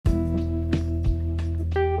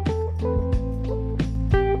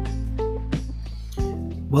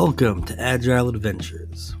Welcome to Agile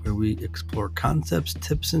Adventures, where we explore concepts,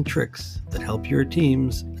 tips, and tricks that help your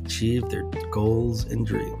teams achieve their goals and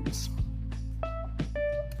dreams.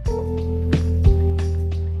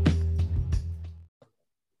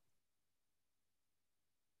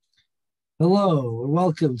 Hello, and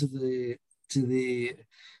welcome to the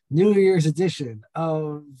New Year's edition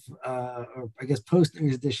of, or I guess post New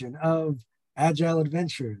Year's edition of Agile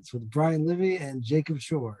Adventures with Brian Livy and Jacob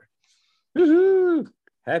Shore. Woohoo!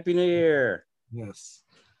 Happy New Year! Yes.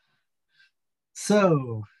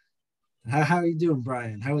 So, how are you doing,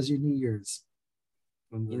 Brian? How was your New Year's?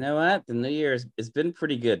 You know what? The New Year's, it's been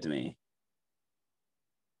pretty good to me.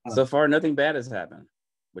 So far, nothing bad has happened,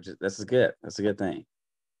 this is good. That's a good thing.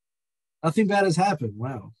 Nothing bad has happened.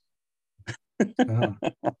 Wow.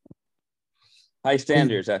 High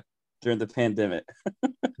standards during the pandemic.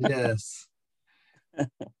 Yes.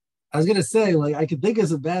 I was gonna say, like, I could think of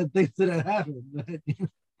some bad things that have happened. But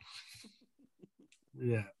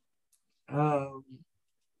yeah.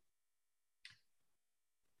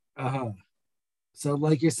 So,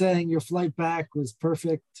 like you're saying, your flight back was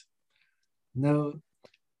perfect. No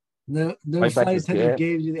flight attendant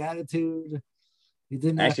gave you the attitude. You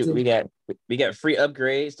didn't actually. We got free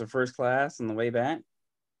upgrades to first class on the way back.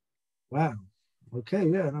 Wow. Okay.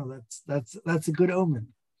 Yeah. No, that's a good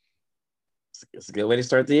omen. It's a good way to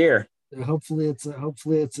start the year. Hopefully it's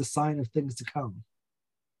a sign of things to come.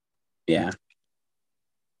 Yeah.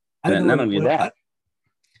 I don't know. Not only that,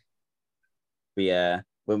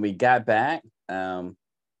 when we got back,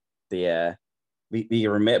 we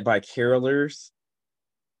were met by carolers.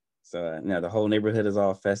 So the whole neighborhood is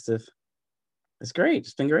all festive. It's great.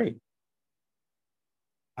 It's been great.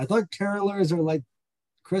 I thought carolers are like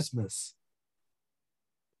Christmas.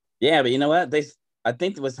 Yeah, but you know what? I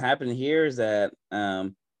think what's happening here is that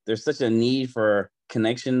there's such a need for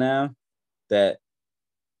connection now that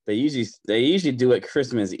they usually do it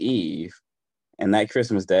Christmas Eve and that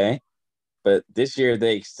Christmas Day, but this year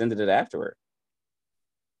they extended it afterward.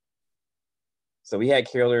 So we had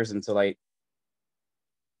carolers until like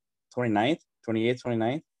 28th,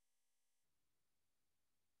 29th.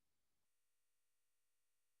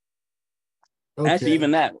 Okay. Actually,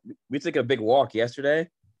 even that, we took a big walk yesterday,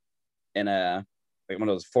 and like one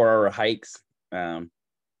of those 4-hour hikes, in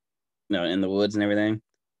the woods and everything,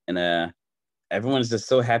 and everyone's just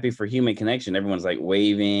so happy for human connection. Everyone's like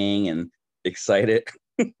waving and excited.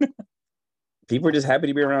 People are just happy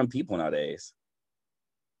to be around people nowadays.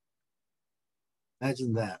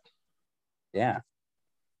 Imagine that. Yeah.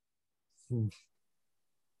 But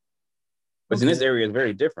in this area is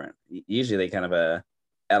very different. Usually they kind of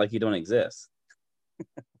act like you don't exist.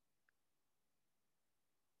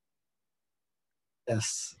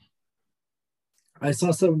 Yes. I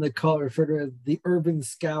saw someone that referred to it as the urban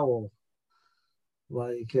scowl.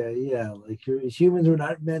 Like, humans were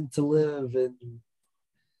not meant to live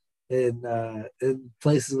in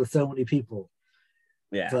places with so many people.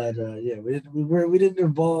 Yeah. But we didn't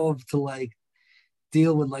evolve to like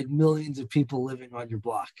deal with like millions of people living on your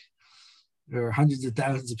block or hundreds of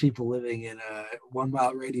thousands of people living in a 1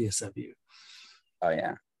 mile radius of you. Oh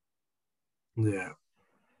yeah. Yeah.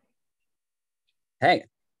 Hey,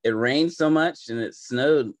 it rained so much and it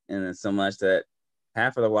snowed so much that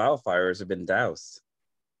half of the wildfires have been doused.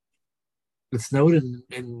 It snowed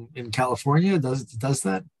in California. Does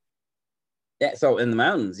that? Yeah. So in the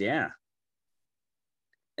mountains, yeah.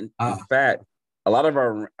 And in fact, a lot of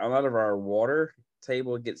our water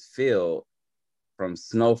table gets filled from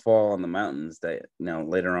snowfall in the mountains that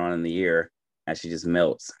later on in the year actually just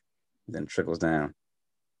melts, then trickles down.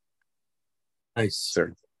 Nice.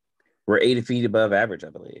 Sir. We're 80 feet above average, I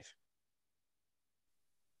believe.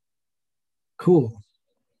 Cool.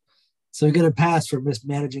 So you're going to pass for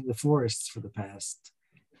mismanaging the forests for the past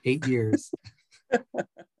 8 years.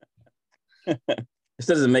 This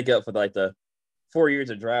doesn't make up for like the 4 years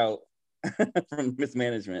of drought from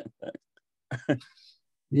mismanagement.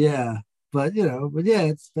 Yeah, but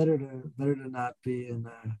it's better to not be in.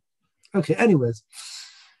 Okay, anyways.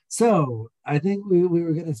 So I think we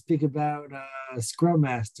were going to speak about Scrum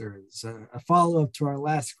Masters, a follow-up to our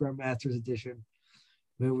last Scrum Masters edition,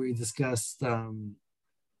 where we discussed how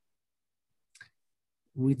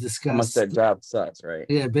much that job sucks, right?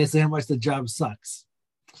 Yeah, basically how much the job sucks.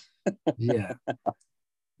 Yeah,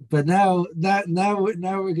 but now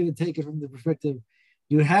we're going to take it from the perspective: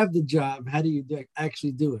 you have the job. How do you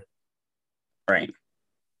actually do it? Right.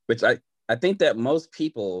 Which I think that most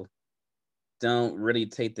people don't really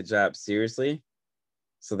take the job seriously,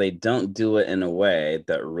 so they don't do it in a way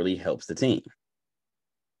that really helps the team.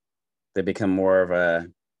 They become more of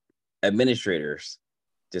administrators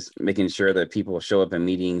just making sure that people show up in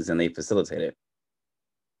meetings and they facilitate it.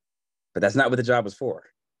 But that's not what the job is for,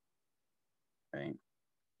 right?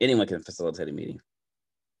 Anyone can facilitate a meeting.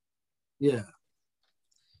 Yeah.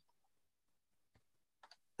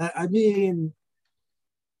 I mean,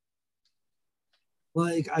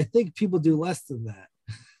 like, I think people do less than that.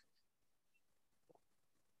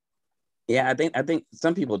 Yeah, I think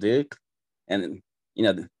some people do. And, you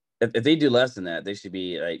know, if they do less than that, they should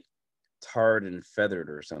be like tarred and feathered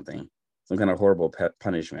or something, some kind of horrible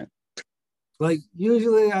punishment. Like,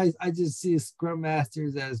 usually I just see scrum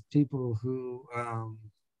masters as people who,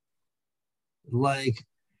 like,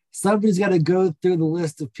 somebody's got to go through the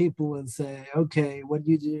list of people and say, okay, what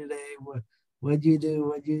do you do today? What do you do?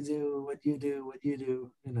 What do you do? What do you do? What do you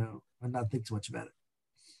do? You know, and not think too much about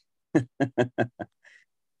it.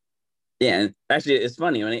 Yeah, and actually, it's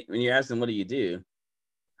funny when you ask them, what do you do?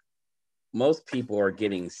 Most people are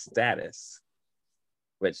getting status,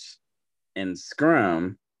 which in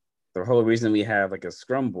Scrum, the whole reason we have like a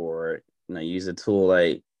Scrum board, you know, use a tool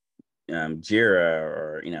like Jira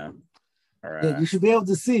or, you know, or yeah, you should be able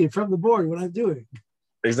to see from the board what I'm doing.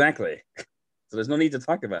 Exactly. So there's no need to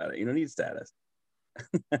talk about it. You don't need status.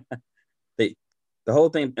 The whole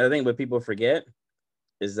thing, I think what people forget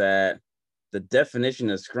is that the definition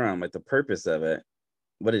of Scrum, like the purpose of it,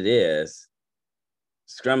 what it is,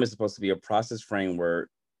 Scrum is supposed to be a process framework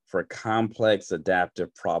for complex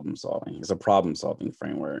adaptive problem solving. It's a problem solving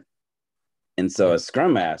framework. And so, as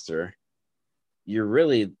Scrum Master, you're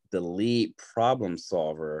really the lead problem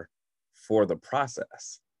solver for the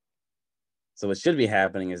process. So, what should be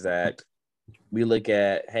happening is that we look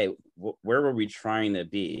at, hey, where were we trying to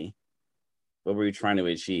be? What were we trying to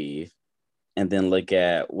achieve? And then look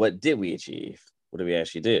at what did we achieve? What did we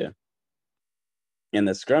actually do? And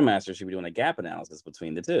the Scrum Master should be doing a gap analysis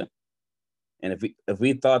between the two. And if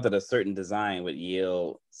we thought that a certain design would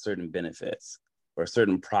yield certain benefits or a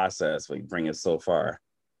certain process would bring us so far,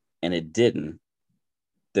 and it didn't,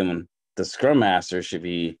 then the Scrum Master should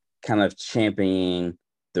be kind of championing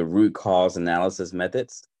the root cause analysis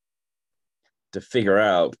methods to figure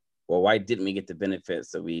out, well, why didn't we get the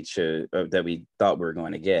benefits that we thought we were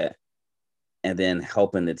going to get? And then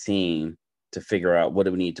helping the team to figure out what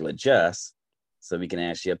do we need to adjust so we can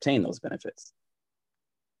actually obtain those benefits.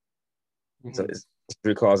 Mm-hmm. So it's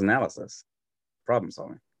root cause analysis, problem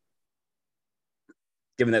solving.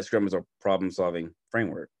 Given that Scrum is a problem solving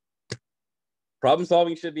framework, problem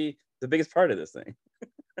solving should be the biggest part of this thing.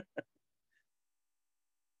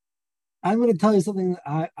 I'm going to tell you something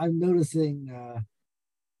that I'm noticing.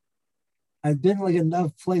 I've been like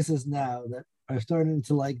enough places now that I'm starting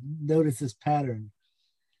to like notice this pattern.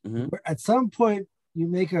 Mm-hmm. Where at some point you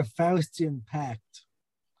make a Faustian pact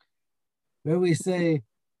where we say,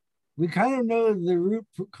 we kind of know the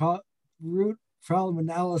root problem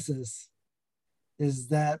analysis is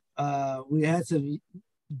that we had some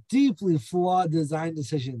deeply flawed design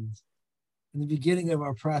decisions in the beginning of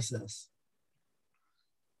our process.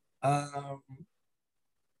 And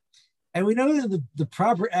we know that the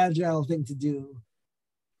proper agile thing to do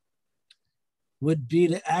would be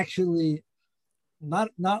to actually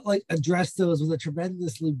not like address those with a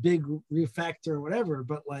tremendously big refactor or whatever,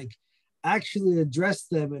 but like actually address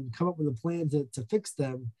them and come up with a plan to fix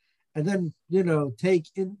them, and then, you know, take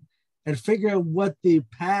in and figure out what the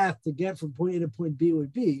path to get from point A to point B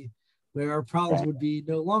would be, where our problems would be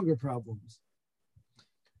no longer problems.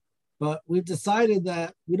 But we've decided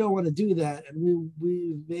that we don't want to do that, and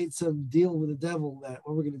we made some deal with the devil that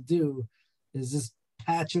what we're going to do is just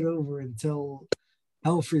patch it over until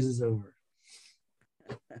hell freezes over.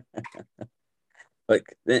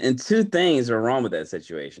 Like, and two things are wrong with that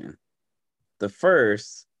situation. The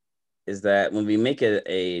first is that when we make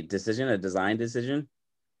a decision, a design decision,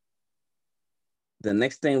 the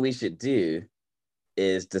next thing we should do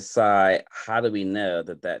is decide, how do we know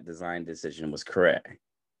that that design decision was correct?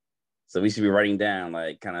 So we should be writing down,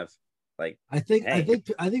 like, kind of like, I think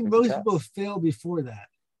most people fail before that.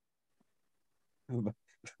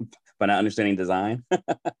 By not understanding design?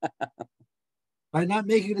 By not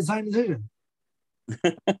making a design decision.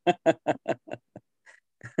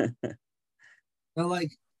 So,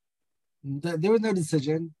 like, there was no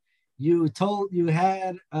decision. You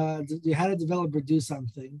had a developer do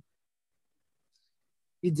something.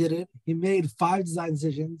 He did it. He made 5 design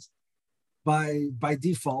decisions by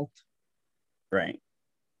default. Right.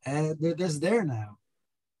 And they're just there now.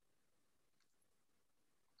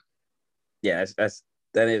 Yeah,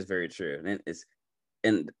 that is very true.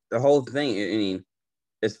 And the whole thing, I mean,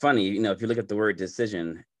 it's funny, you know, if you look at the word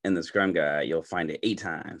decision in the Scrum Guide, you'll find it 8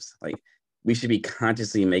 times. Like, we should be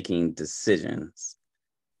consciously making decisions.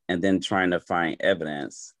 and then trying to find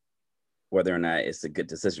evidence whether or not it's a good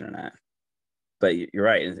decision or not. But you're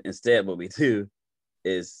right. Instead, what we do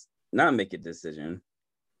is not make a decision,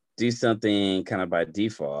 do something kind of by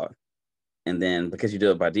default. And then because you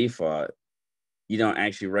do it by default, you don't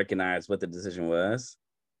actually recognize what the decision was.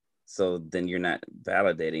 So then you're not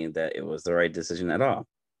validating that it was the right decision at all.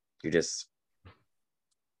 You're just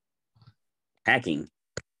hacking.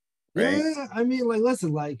 Right? Yeah, I mean, like,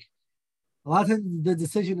 listen, like a lot of times the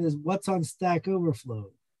decision is what's on Stack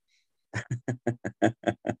Overflow.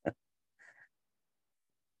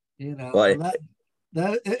 You know, well,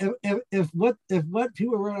 if what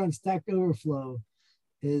people wrote on Stack Overflow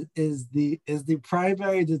is the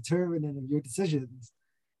primary determinant of your decisions,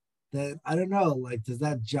 then I don't know. Like, does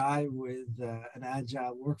that jive with an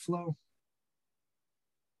agile workflow?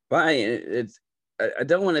 Well, I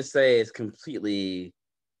don't want to say it's completely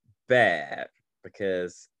bad,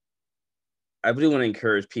 because I really want to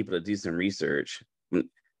encourage people to do some research.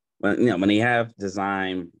 When you have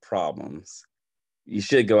design problems, you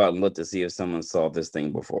should go out and look to see if someone solved this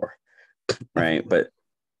thing before, right? Definitely.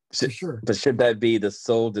 But should that be the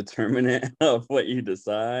sole determinant of what you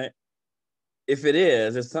decide? If it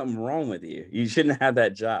is, there's something wrong with you. You shouldn't have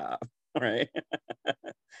that job, right?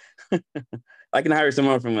 I can hire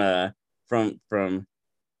someone from a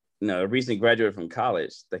recent graduate from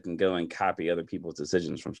college that can go and copy other people's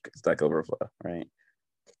decisions from Stack Overflow, right?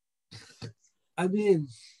 I mean,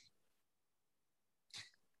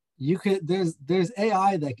 you could. There's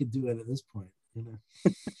AI that could do it at this point. You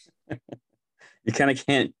know, you kind of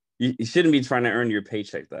can't. You shouldn't be trying to earn your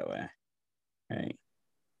paycheck that way, right?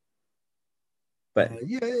 But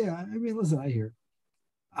yeah. I mean, listen, I hear.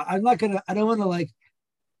 I'm not gonna. I don't want to like.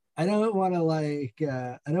 I don't want to like.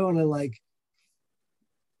 I don't want to like.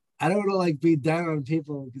 I don't want to like be down on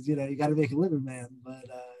people because you know you got to make a living, man. But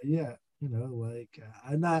yeah, you know, like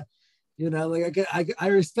I'm not. You know, like I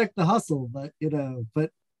respect the hustle, but you know,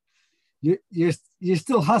 but you're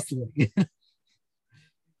still hustling.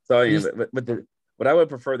 so yeah, what I would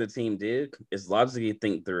prefer the team did is logically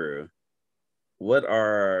think through what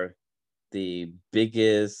are the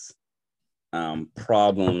biggest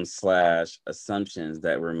problems / assumptions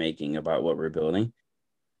that we're making about what we're building,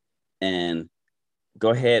 and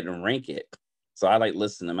go ahead and rank it. So I like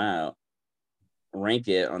listing them out, rank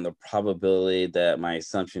it on the probability that my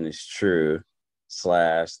assumption is true /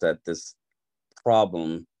 that this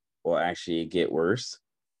problem will actually get worse.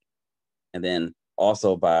 And then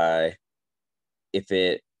also by if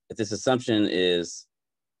this assumption is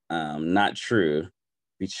not true,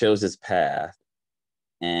 we chose this path,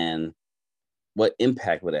 and what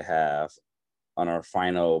impact would it have on our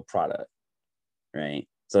final product, right?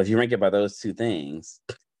 So if you rank it by those two things,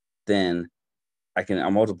 then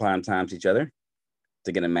I'll multiply them times each other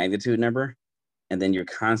to get a magnitude number, and then you're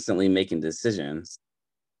constantly making decisions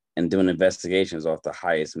and doing investigations off the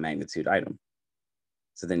highest magnitude item.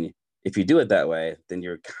 So then if you do it that way, then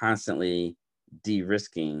you're constantly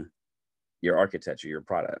de-risking your architecture, your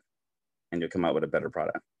product, and you'll come out with a better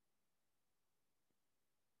product.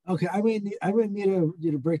 Okay, I would need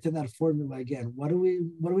you to break down that formula again. What are we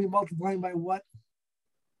multiplying by what?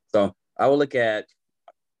 So I will look at,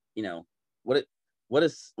 what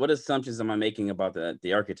assumptions am I making about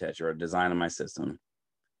the architecture or design of my system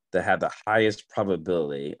that have the highest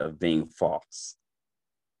probability of being false.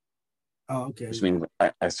 Oh, okay. Which means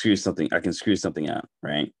I can screw something up,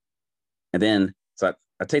 right? And then so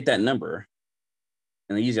I take that number,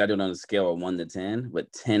 and usually I do it on a scale of 1 to 10,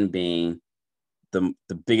 with 10 being the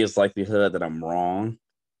biggest likelihood that I'm wrong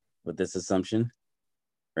with this assumption,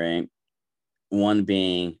 right? 1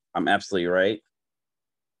 being I'm absolutely right.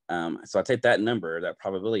 So I take that number, that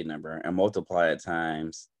probability number, and multiply it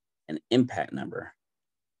times an impact number.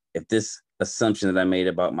 If this assumption that I made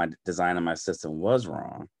about my design of my system was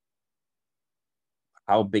wrong,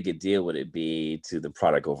 how big a deal would it be to the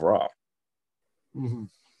product overall? Mm-hmm.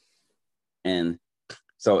 And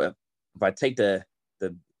so if I take the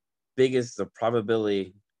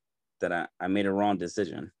probability that I made a wrong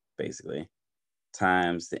decision, basically,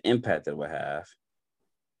 times the impact that it would have,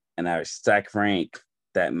 and I stack rank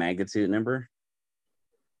that magnitude number.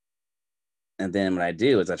 And then what I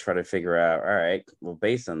do is I try to figure out, all right, well,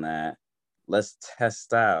 based on that, let's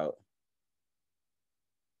test out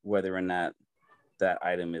whether or not that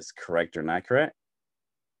item is correct or not correct.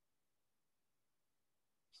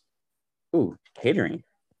 Ooh, catering.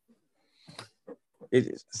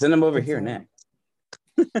 Send them over here next.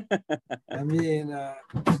 I mean,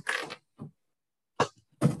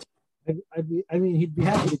 he'd be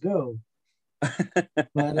happy to go,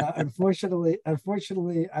 but unfortunately,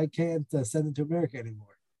 I can't send him to America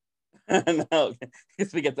anymore. No,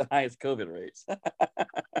 because we get the highest COVID rates.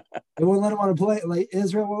 They won't let him on a plane. Like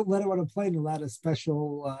Israel won't let him on a plane without a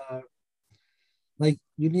special. Like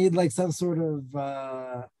you need like some sort of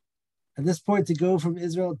at this point to go from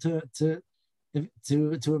Israel to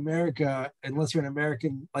America, unless you're an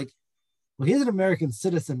American. Like, well, he's an American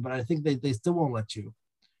citizen, but I think they still won't let you.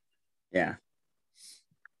 Yeah,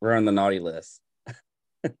 we're on the naughty list.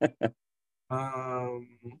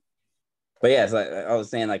 But yeah, so I was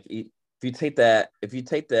saying, like, if you take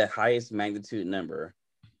the highest magnitude number,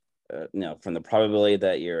 from the probability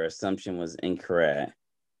that your assumption was incorrect,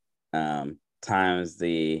 times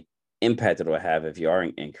the impact it will have if you are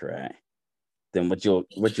incorrect, then what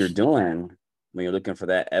you're doing when you're looking for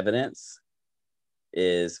that evidence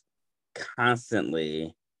is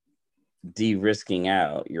constantly de-risking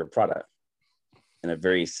out your product in a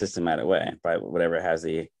very systematic way by whatever has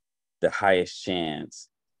the highest chance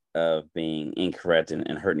of being incorrect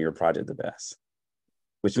and hurting your project the best.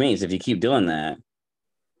 Which means if you keep doing that,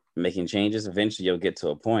 making changes, eventually you'll get to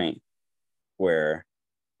a point where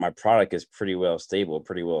my product is pretty well stable,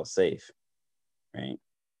 pretty well safe, right?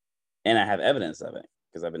 And I have evidence of it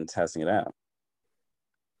because I've been testing it out.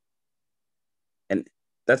 And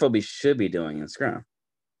that's what we should be doing in Scrum.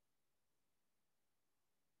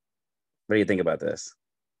 What do you think about this?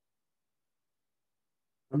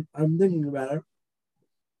 I'm thinking about it.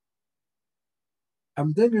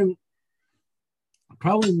 I'm thinking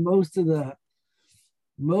probably most of the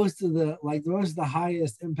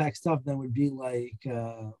highest impact stuff then would be like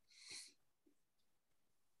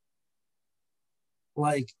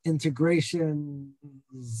integrations,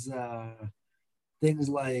 things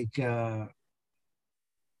like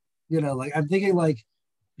like I'm thinking like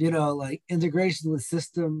like integration with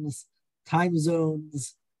systems, time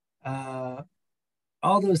zones,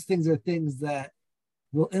 all those things are things that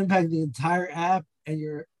will impact the entire app, and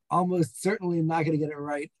you're almost certainly not going to get it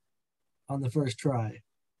right on the first try.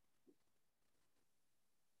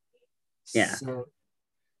 Yeah. So,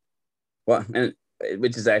 well, and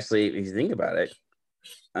which is actually, if you think about it,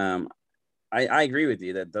 I agree with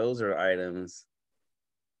you that those are items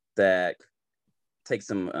that take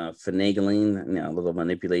some finagling, a little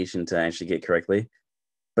manipulation to actually get correctly.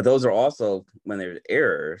 But those are also, when there's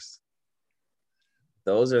errors,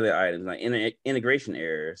 those are the items like integration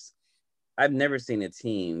errors. I've never seen a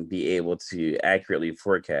team be able to accurately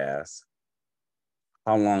forecast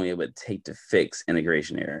how long it would take to fix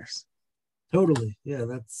integration errors. Totally. Yeah,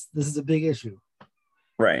 this is a big issue.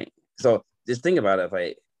 Right. So just think about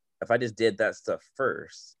it. If I just did that stuff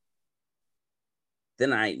first,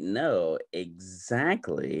 then I know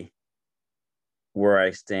exactly where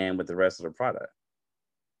I stand with the rest of the product.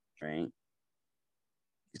 Right.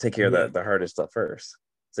 You take care of the hardest stuff first.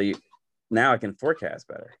 So now I can forecast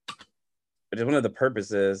better. Which is one of the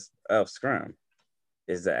purposes of Scrum,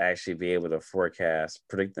 is to actually be able to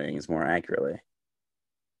predict things more accurately.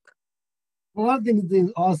 A lot of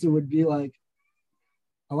things also would be like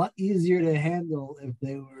a lot easier to handle if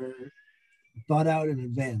they were thought out in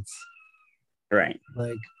advance. Right.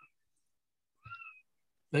 Like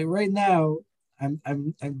right now,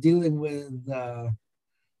 I'm dealing with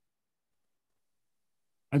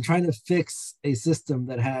I'm trying to fix a system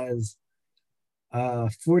that has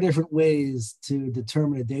 4 different ways to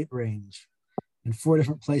determine a date range in 4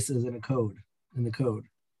 different places in the code.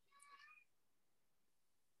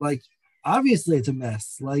 Like, obviously it's a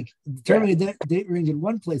mess. Like, determining a date range in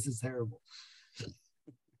one place is terrible.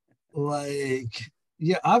 Like,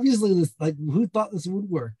 yeah, obviously this, like, who thought this would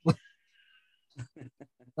work?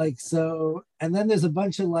 Like, so, and then there's a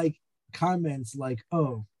bunch of like comments like,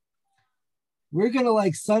 oh, we're gonna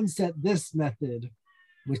like sunset this method,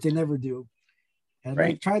 which they never do, and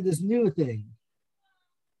like try this new thing,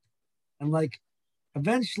 and like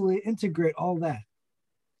eventually integrate all that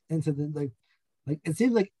into the like it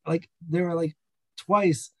seems like there were like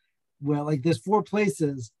twice where like there's 4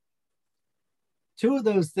 places. 2 of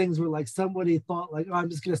those things were like somebody thought like, oh, I'm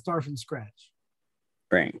just gonna start from scratch.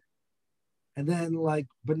 Right. And then like,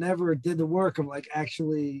 but never did the work of like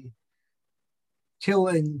actually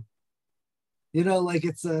killing, like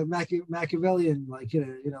it's a Machiavellian, like,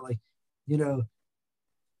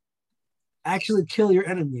 actually kill your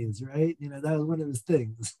enemies, right? That was one of his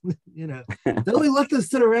things. Don't only let them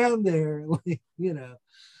sit around there, like,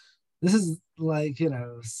 this is like,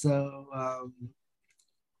 so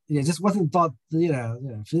it just wasn't thought,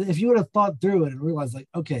 if you would have thought through it and realized like,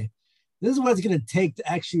 okay, this is what it's going to take to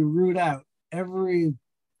actually root out every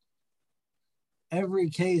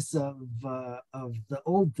case of the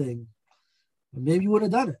old thing, maybe you would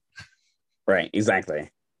have done it.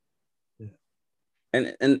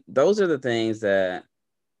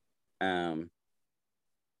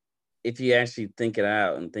 if you actually think it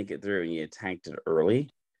out and think it through and you attacked it early,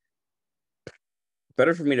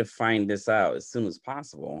 better for me to find this out as soon as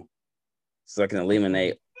possible so I can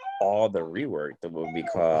eliminate all the rework that will be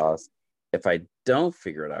caused if I don't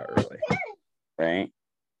figure it out early, right?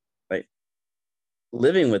 Like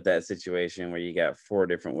living with that situation where you got 4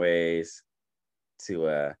 different ways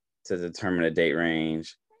to determine a date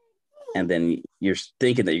range, and then you're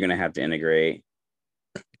thinking that you're going to have to integrate,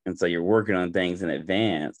 and so you're working on things in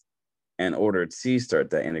advance in order to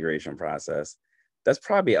start that integration process. That's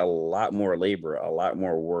probably a lot more labor, a lot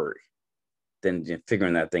more work than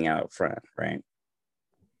figuring that thing out up front, right?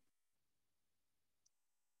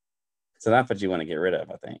 So that's what you want to get rid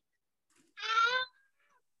of, I think.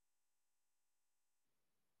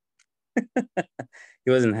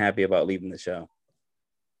 He wasn't happy about leaving the show.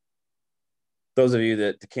 Those of you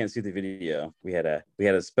that can't see the video, we had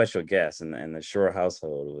a special guest in the Shore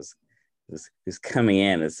household was coming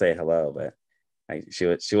in to say hello, but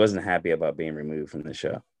she wasn't happy about being removed from the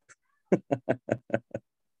show.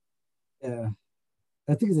 Yeah,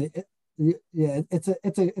 I think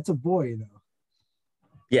it's a boy though.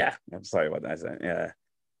 Yeah, I'm sorry about that. Yeah,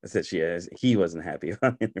 I said he wasn't happy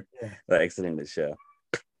about exiting the show.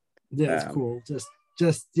 Yeah, it's cool. Just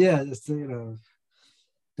you know,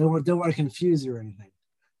 don't want to confuse you or anything.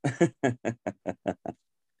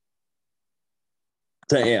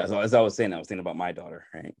 So yeah, so as I was saying, I was thinking about my daughter,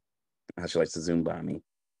 right? How she likes to Zoom by me.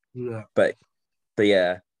 Yeah. But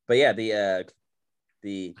the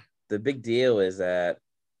big deal is that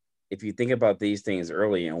if you think about these things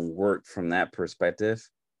early and work from that perspective,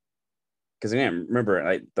 because again, remember,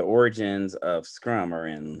 like the origins of Scrum are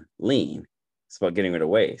in Lean. It's about getting rid of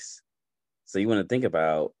waste. So you want to think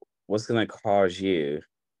about what's going to cause you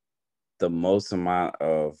the most amount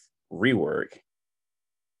of rework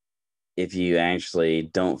if you actually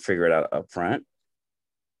don't figure it out up front.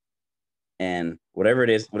 And whatever it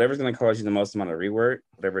is, whatever's going to cause you the most amount of rework,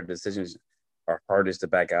 whatever decisions are hardest to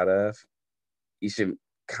back out of, you should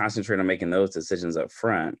concentrate on making those decisions up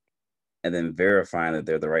front and then verifying that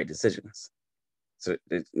they're the right decisions. So,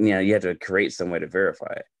 you have to create some way to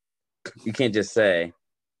verify it. You can't just say,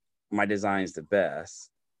 my design is the best,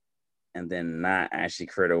 and then not actually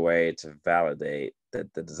create a way to validate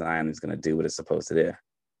that the design is going to do what it's supposed to do.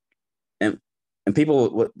 And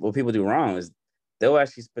people, what people do wrong is they'll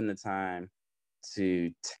actually spend the time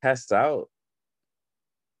to test out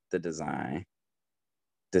the design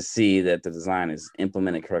to see that the design is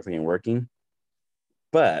implemented correctly and working.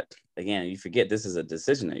 But again, you forget this is a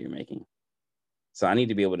decision that you're making. So I need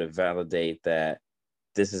to be able to validate that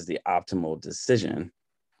this is the optimal decision.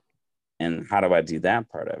 And how do I do that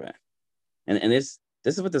part of it? And this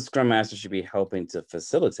is what the Scrum Master should be helping to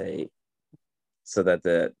facilitate so that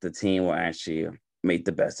the team will actually make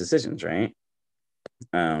the best decisions, right?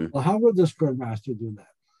 Well, how would the Scrum Master do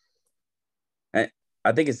that?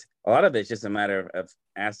 I think it's a lot of it's just a matter of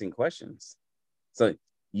asking questions. So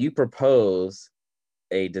you propose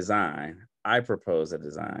a design, I propose a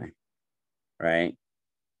design, right?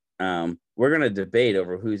 We're going to debate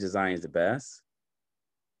over whose design is the best.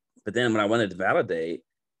 But then when I wanted to validate,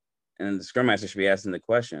 and the Scrum Master should be asking the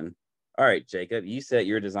question, all right, Jacob, you said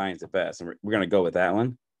your design is the best, and we're going to go with that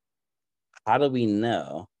one. How do we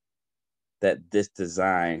know that this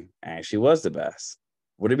design actually was the best?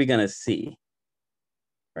 What are we going to see?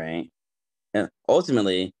 Right? And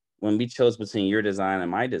ultimately, when we chose between your design and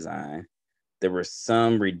my design, there were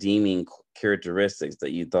some redeeming characteristics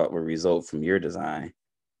that you thought would result from your design.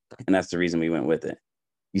 And that's the reason we went with it.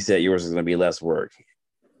 You said yours is going to be less work.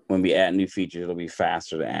 When we add new features, it'll be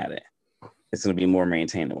faster to add it. It's going to be more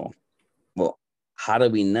maintainable. Well, how do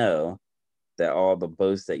we know that all the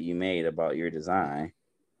boasts that you made about your design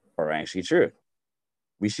are actually true?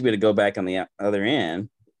 We should be able to go back on the other end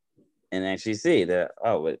and actually see that,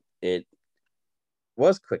 oh, it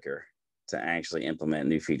was quicker to actually implement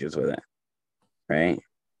new features with it, right?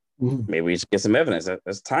 Mm-hmm. Maybe we should get some evidence.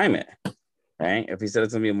 Let's time it, right? If he said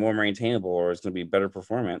it's going to be more maintainable or it's going to be better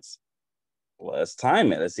performance, let's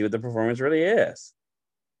time it. Let's see what the performance really is,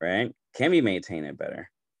 right? Can we maintain it better?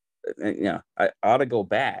 I ought to go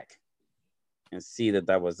back and see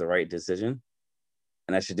that was the right decision,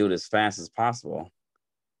 and I should do it as fast as possible.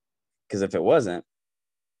 Because if it wasn't,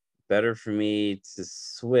 better for me to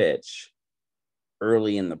switch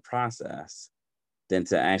early in the process than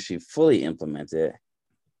to actually fully implement it,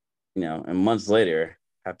 and months later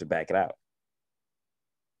have to back it out.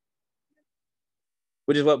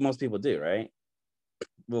 Which is what most people do, right?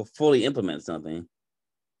 We'll fully implement something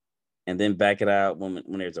and then back it out when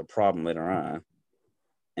there's a problem later on,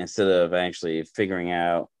 instead of actually figuring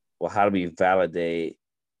out, well, how do we validate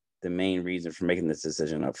the main reason for making this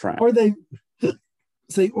decision up front. Or they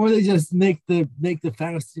say, or they just make the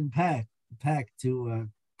Faustian pact to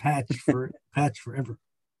patch forever.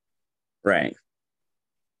 Right.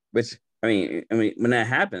 Which I mean, when that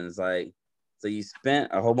happens, like, so you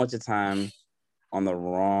spent a whole bunch of time on the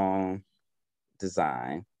wrong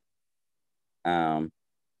design, and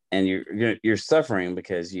you're suffering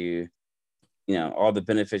because you know all the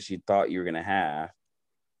benefits you thought you were going to have,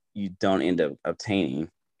 you don't end up obtaining,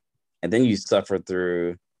 and then you suffer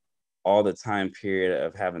through all the time period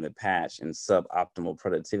of having to patch and suboptimal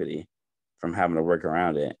productivity from having to work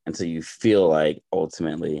around it until you feel like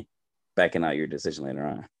ultimately backing out your decision later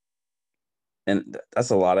on. And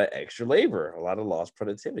that's a lot of extra labor, a lot of lost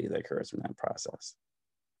productivity that occurs from that process.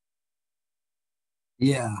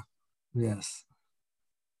 Yeah. Yes.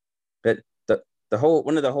 But the whole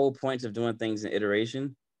one of the whole points of doing things in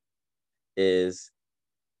iteration is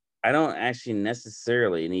I don't actually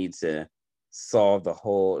necessarily need to solve the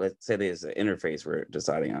whole, let's say there's an interface we're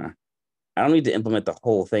deciding on. I don't need to implement the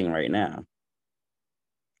whole thing right now.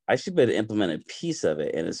 I should be able to implement a piece of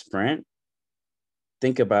it in a sprint.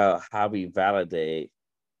 Think about how we validate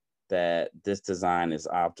that this design is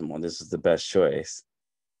optimal, this is the best choice,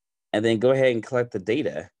 and then go ahead and collect the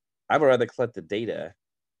data. I would rather collect the data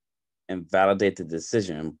and validate the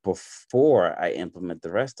decision before I implement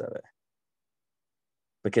the rest of it.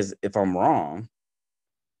 Because if I'm wrong,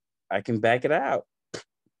 I can back it out,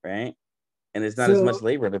 right? And it's not as much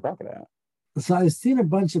labor to back it out. So I've seen a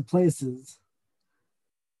bunch of places.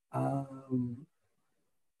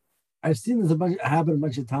 I've seen this happen a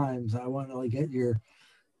bunch of times. I want to like get your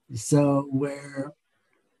where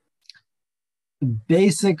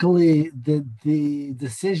basically the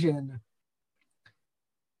decision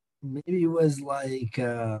maybe was like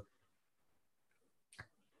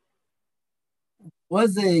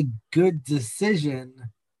was a good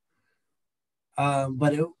decision,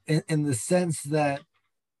 but in the sense that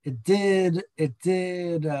it did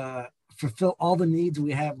fulfill all the needs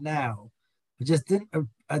we have now. It just didn't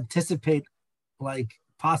anticipate like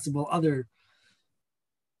possible other,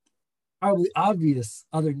 probably obvious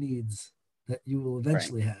other needs that you will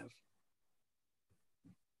eventually have.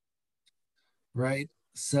 Right.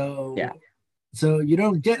 So yeah. So you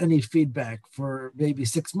don't get any feedback for maybe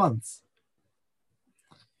 6 months.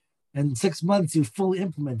 And 6 months you fully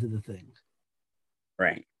implemented the thing.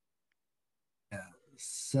 Right. Yeah.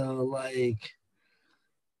 So like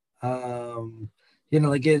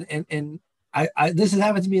like and I this has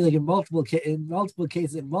happened to me like in multiple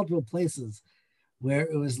cases in multiple places where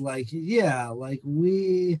it was like, yeah, like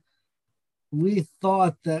we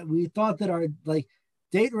thought that our like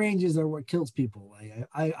date ranges are what kills people. Like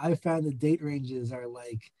I found that date ranges are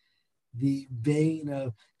like the bane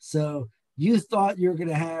of, so you thought you're going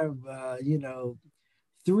to have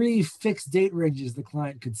 3 fixed date ranges the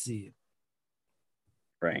client could see.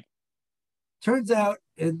 Right. Turns out,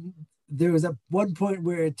 and there was at one point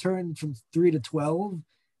where it turned from 3 to 12,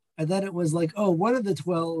 and then it was like, oh, one of the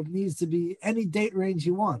 12 needs to be any date range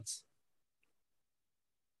he wants.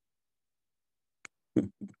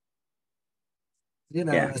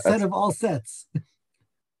 A set of all sets.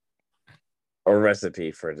 A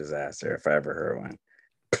recipe for a disaster, if I ever heard one.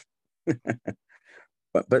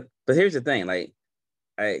 but here's the thing, like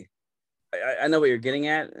I know what you're getting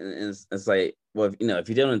at, and it's like, well, if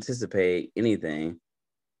you don't anticipate anything,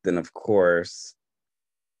 then of course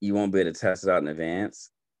you won't be able to test it out in advance.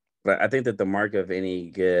 But I think that the mark of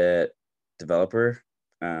any good developer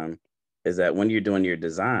is that when you're doing your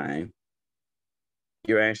design,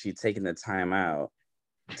 you're actually taking the time out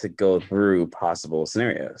to go through possible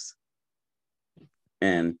scenarios.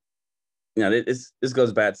 And this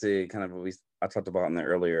goes back to kind of what I talked about in the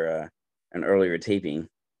earlier taping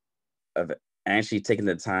of actually taking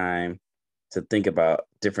the time to think about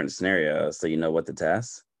different scenarios so you know what to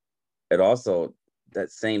test. It also,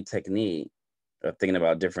 that same technique of thinking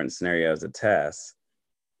about different scenarios to test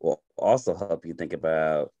will also help you think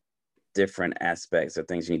about different aspects or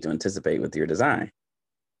things you need to anticipate with your design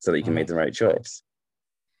so that you can make the right choice.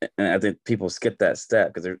 And I think people skip that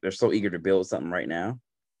step because they're so eager to build something right now.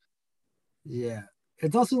 Yeah.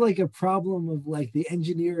 It's also like a problem of like the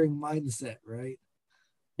engineering mindset, right?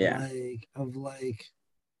 Yeah.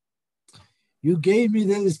 You gave me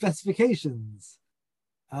the specifications.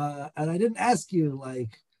 And I didn't ask you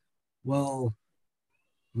like, well,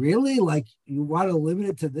 really? Like you want to limit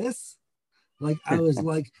it to this? Like I was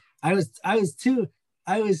too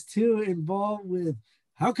involved with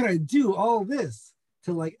how can I do all this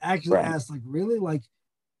to like actually ask, like, really? Like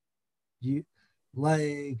you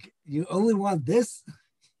only want this?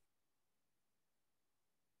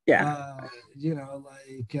 Yeah. You know,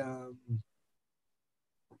 like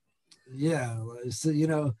yeah, so you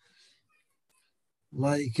know,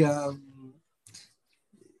 like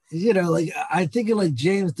you know, like I think of like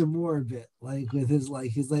James Damore a bit, like with his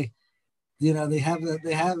like he's like, you know, they have a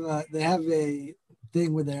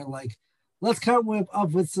thing where they're like, let's come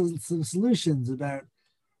up with some solutions about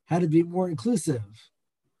how to be more inclusive.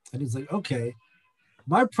 And he's like, okay,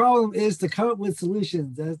 my problem is to come up with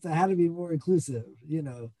solutions as to how to be more inclusive, you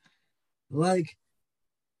know, like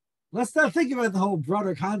let's not think about the whole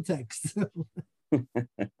broader context.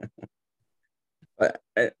 But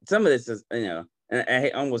some of this is, you know,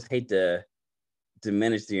 and almost hate to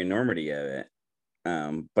diminish the enormity of it.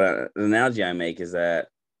 But the analogy I make is that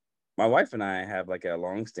my wife and I have like a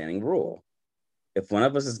long-standing rule. If one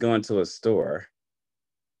of us is going to a store,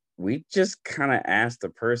 we just kind of ask the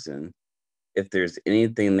person if there's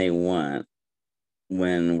anything they want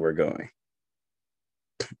when we're going,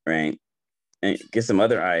 right? And get some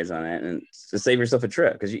other eyes on it and to save yourself a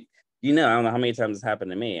trip. Because you know, I don't know how many times it's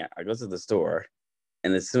happened to me. I go to the store,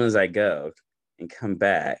 and as soon as I go and come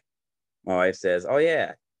back, my wife says, "Oh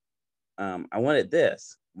yeah, I wanted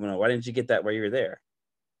this. Well, why didn't you get that while you were there?"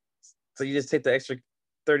 So you just take the extra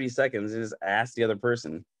 30 seconds and just ask the other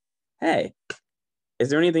person, "Hey, is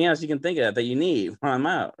there anything else you can think of that you need while I'm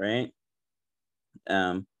out?" Right?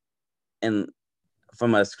 Um, and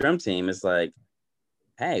from a scrum team, it's like,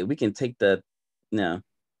 "Hey, we can take the, you know,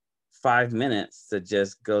 5 minutes to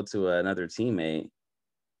just go to another teammate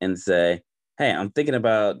and say, hey, I'm thinking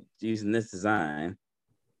about using this design.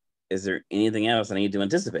 Is there anything else I need to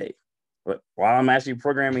anticipate? But while I'm actually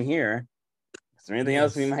programming here, is there anything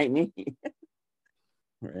else we Yes. might need?"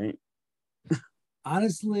 Right.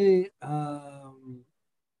 Honestly,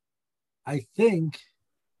 I think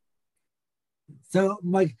so.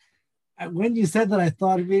 Like when you said that, I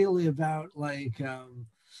thought immediately about like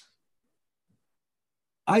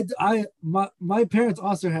my parents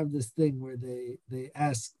also have this thing where they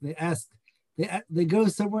go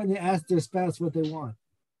somewhere and they ask their spouse what they want.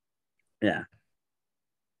 Yeah.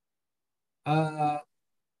 Uh,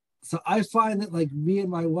 so I find that like me and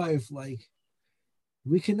my wife, like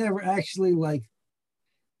we can never actually like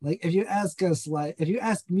if you ask us like if you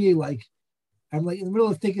ask me like I'm like in the middle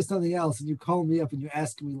of thinking something else and you call me up and you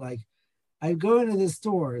ask me like I'm going to this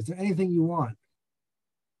store. Is there anything you want?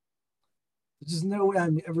 There's just no way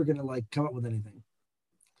I'm ever gonna like come up with anything.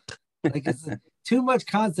 Like it's too much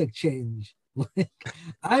concept change. Like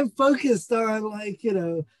I'm focused on like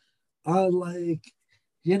on like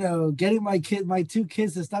getting my two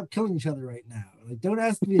kids to stop killing each other right now. Like don't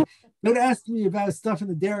ask me about stuff in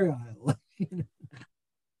the dairy aisle. Like,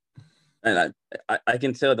 And I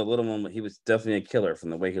can tell the little one, he was definitely a killer from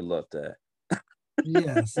the way he looked at.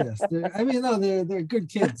 yes. I mean, no, they're good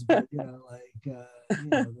kids, but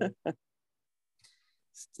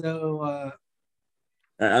so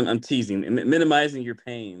I'm teasing, minimizing your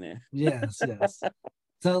pain there. yes.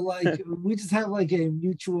 So like we just have like a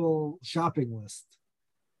mutual shopping list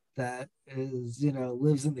that is,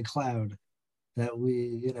 lives in the cloud that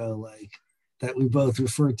that we both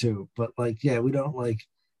refer to. But like, yeah, we don't like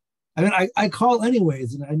I mean I call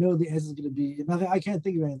anyways and I know the answer is gonna be nothing. I can't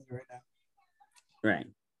think of anything right now. Right.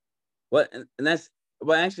 Well, and that's,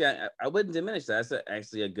 well, actually, I wouldn't diminish that. That's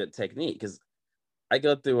actually a good technique because I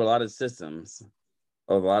go through a lot of systems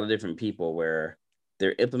of a lot of different people where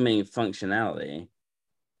they're implementing functionality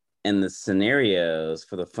and the scenarios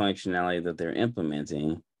for the functionality that they're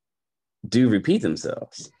implementing do repeat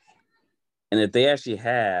themselves. And if they actually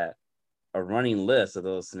had a running list of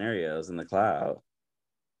those scenarios in the cloud,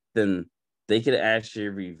 then they could actually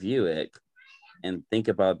review it and think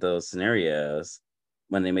about those scenarios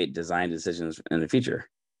when they make design decisions in the future.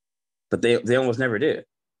 But they almost never do,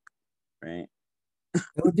 right?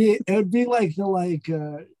 It would be like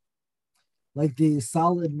the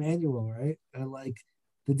solid manual, right? And like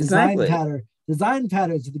the Exactly. design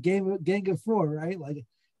patterns of the Gang of Four, right? Like you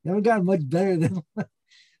haven't gotten much better than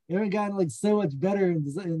you haven't gotten like so much better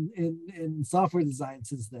in software design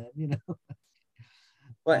since then.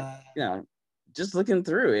 But Uh, just looking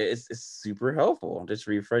through it, it's super helpful. Just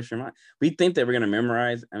refresh your mind. We think that we're gonna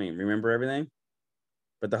remember everything.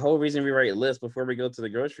 But the whole reason we write lists before we go to the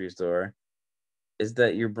grocery store is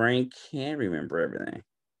that your brain can remember everything.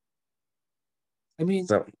 I mean,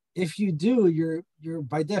 So if you do, you're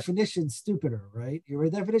by definition stupider, right? You're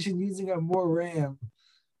by definition using up more RAM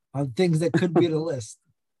on things that could be in a list.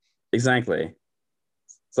 exactly.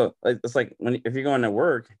 So it's like when if you're going to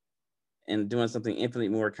work and doing something infinitely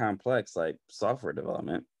more complex like software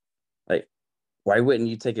development, like why wouldn't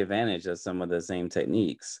you take advantage of some of the same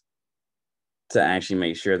techniques to actually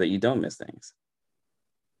make sure that you don't miss things?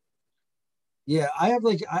 Yeah, I have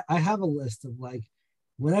like I have a list of like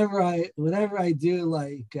whenever I do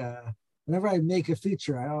like whenever I make a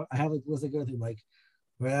feature, I have like a list I go through like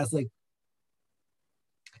where that's like,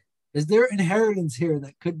 is there inheritance here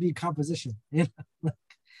that could be composition? You know,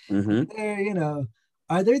 Mm-hmm. there, you know,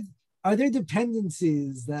 are there are there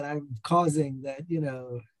dependencies that I'm causing that, you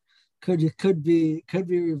know, could be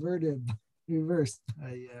reversed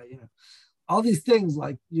by you know, all these things,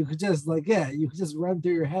 like you could just like, yeah, you could just run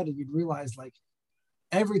through your head and you'd realize like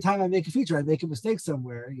every time I make a feature, I make a mistake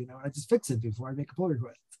somewhere, you know, I just fix it before I make a pull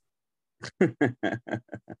request.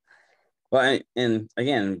 Well, and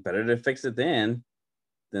again, better to fix it then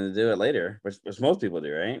than to do it later, which most people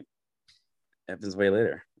do, right? Happens way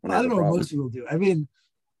later when Well, I there's don't a know what problem. most people do. I mean,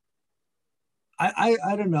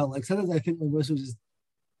 I don't know. Like sometimes I think like most people just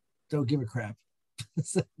don't give a crap.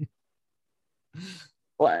 So,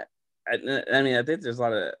 Well, I mean, I think there's a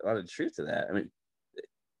lot of truth to that. I mean,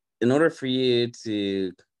 in order for you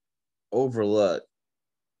to overlook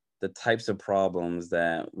the types of problems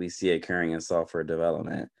that we see occurring in software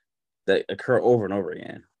development that occur over and over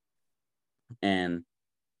again, and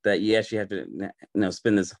that you actually have to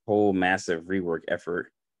spend this whole massive rework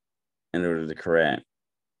effort in order to correct.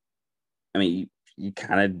 I mean, you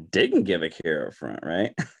kind of didn't give a care up front,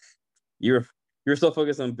 right? you're you're so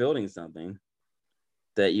focused on building something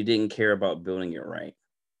that you didn't care about building it right.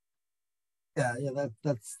 yeah, yeah,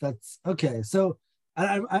 that's okay. So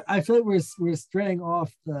I feel like we're straying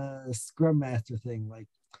off the Scrum Master thing, like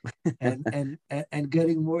and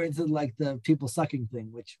getting more into like the people sucking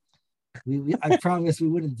thing, which we I promise we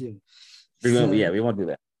wouldn't do. Yeah, So we won't do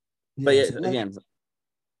that. But yeah, yeah, so let again,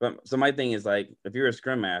 so my thing is like, if you're a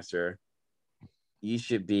scrum master, you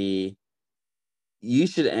should be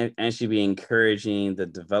actually be encouraging the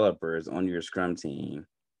developers on your scrum team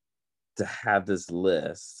to have this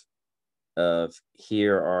list of,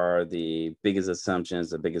 here are the biggest assumptions,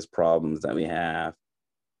 the biggest problems that we have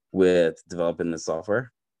with developing the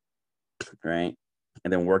software, right?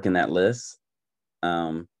 And then working that list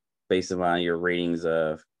um, based upon your ratings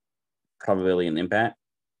of probability and impact.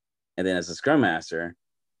 And then as a scrum master,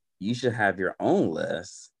 you should have your own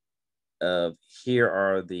list of, here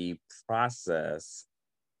are the process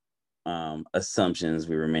assumptions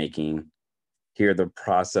we were making. Here are the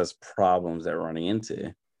process problems that we're running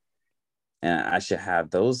into. And I should have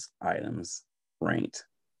those items ranked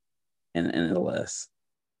in the list.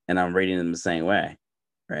 And I'm rating them the same way,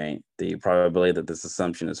 right? The probability that this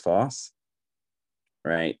assumption is false,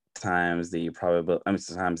 right? Times the probability, I mean,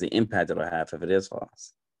 times the impact it'll have if it is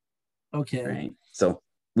false, okay. right? So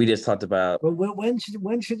we just talked about But when should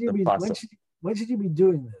you the be process. when should you be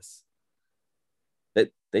doing this? That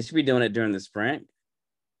they should be doing it during the sprint.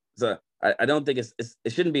 So I don't think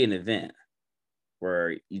it shouldn't be an event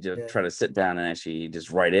where you just Yeah. try to sit down and actually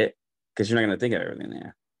just write it, because you're not going to think of everything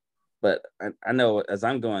there. But I know as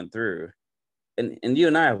I'm going through, and you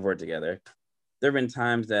and I have worked together, there have been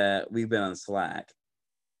times that we've been on Slack.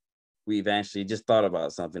 We've actually just thought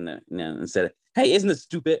about something that, and said, "Hey, isn't it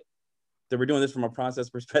stupid that we're doing this from a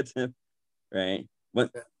process perspective?" Right?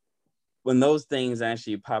 When those things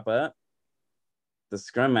actually pop up, the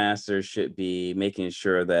Scrum Master should be making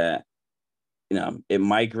sure that it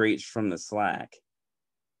migrates from the Slack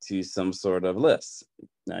to some sort of list.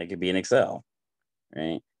 Now, it could be in Excel,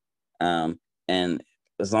 right? Um, and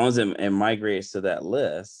as long as it migrates to that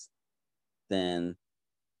list, then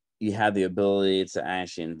you have the ability to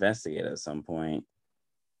actually investigate at some point,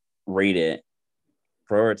 rate it,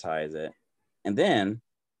 prioritize it, and then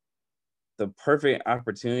the perfect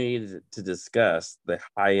opportunity to discuss the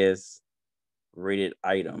highest rated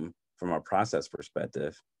item from a process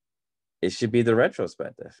perspective, it should be the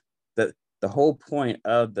retrospective. The whole point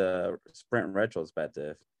of the sprint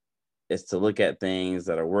retrospective is to look at things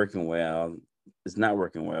that are working well, is not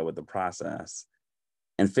working well with the process,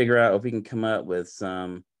 and figure out if we can come up with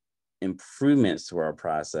some improvements to our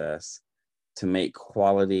process to make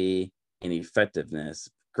quality and effectiveness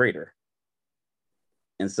greater.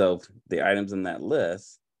 And so the items in that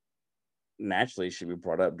list naturally should be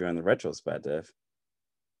brought up during the retrospective,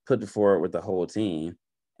 put forward with the whole team,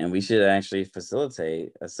 and we should actually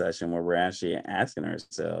facilitate a session where we're actually asking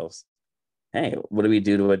ourselves, hey, what do we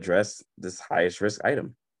do to address this highest risk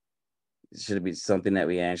item? Should it be something that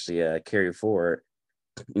we actually carry forward,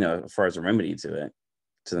 as far as a remedy to it,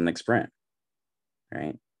 to the next sprint,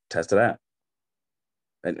 right? Test it out.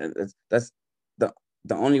 And that's the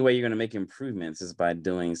the only way you're going to make improvements is by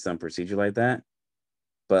doing some procedure like that.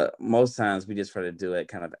 But most times we just try to do it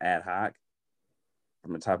kind of ad hoc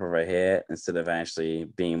from the top of our head instead of actually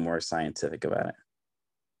being more scientific about it.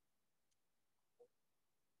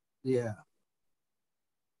 Yeah.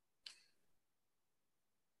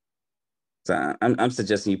 So I'm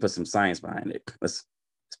suggesting you put some science behind it. Let's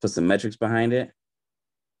put some metrics behind it.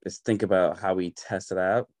 Let's think about how we test it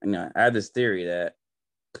out. And, I have this theory that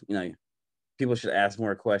people should ask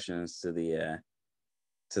more questions to the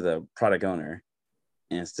product owner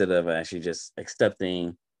instead of actually just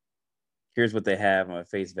accepting. Here's what they have on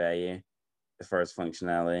face value as far as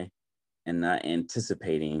functionality, and not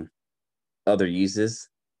anticipating other uses.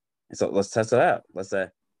 And so let's test it out. Let's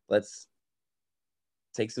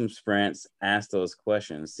take some sprints, ask those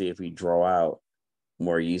questions, see if we draw out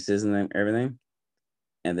more uses and everything,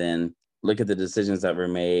 and then look at the decisions that were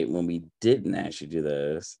made when we didn't actually do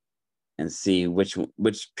those, and see which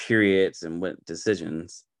periods and what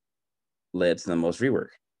decisions led to the most rework.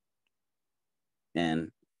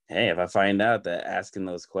 And hey, if I find out that asking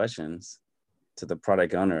those questions to the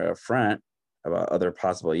product owner up front about other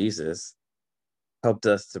possible uses helped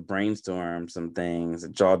us to brainstorm some things,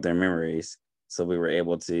 jog their memories, so we were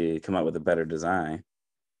able to come up with a better design,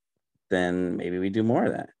 then maybe we do more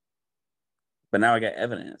of that. But now I got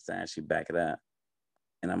evidence to actually back it up,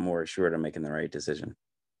 and I'm more assured I'm making the right decision.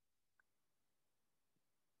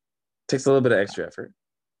 Takes a little bit of extra effort.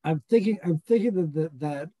 I'm thinking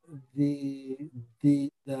that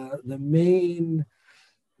the main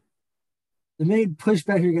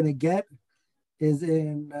pushback you're going to get is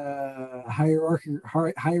in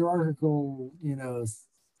hierarchical,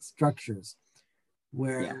 structures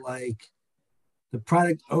where like the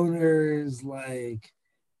product owners, like,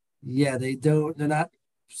 yeah, they're not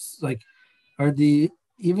like, are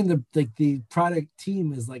even the product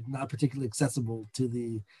team is like not particularly accessible to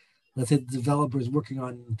the, let's say, the developers working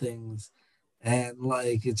on things. And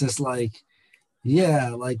like, it's just like,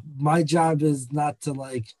 yeah, like my job is not to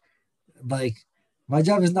like my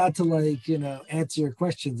job is not to answer your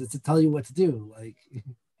questions. It's to tell you what to do. Like,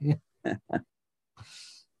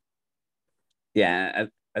 yeah,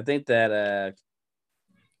 I think that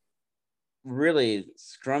really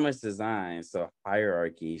Scrum is designed so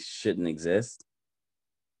hierarchy shouldn't exist.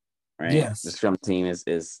 Right. Yes. The Scrum team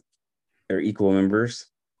is are equal members.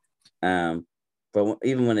 But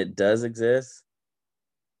even when it does exist,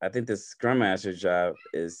 I think the Scrum Master's job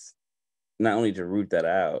is not only to root that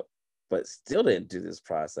out, but still to do this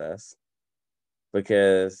process,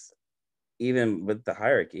 because even with the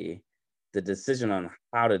hierarchy, the decision on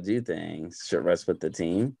how to do things should rest with the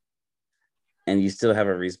team, and you still have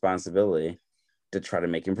a responsibility to try to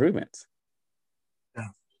make improvements. Yeah.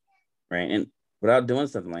 Right. And without doing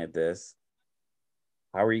something like this,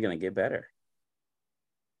 how are you going to get better?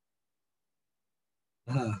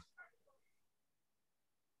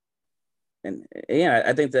 And yeah,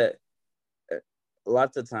 I think that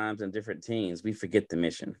lots of times in different teams, we forget the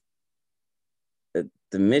mission.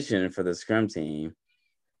 The mission for the Scrum team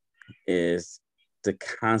is to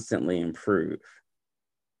constantly improve,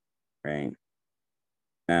 right?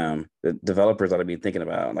 The developers ought to be thinking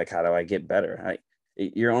about, like, how do I get better?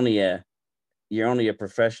 You're only a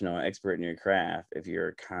professional expert in your craft if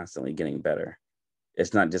you're constantly getting better.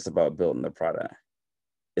 It's not just about building the product.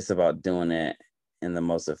 It's about doing it in the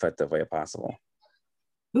most effective way possible.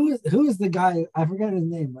 Who is the guy? I forgot his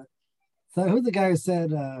name, but so who's the guy who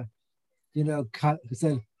said, who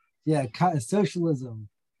said, yeah, socialism,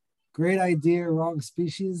 great idea, wrong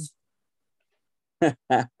species. I've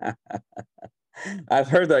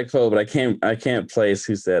heard that quote, but I can't place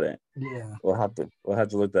who said it. Yeah, we'll have to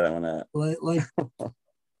look that one up. Like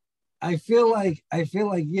I feel like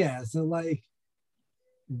yeah. So like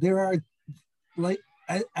there are like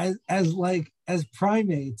as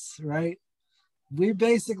primates, right? We're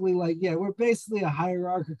basically we're basically a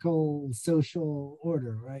hierarchical social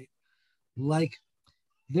order, right? Like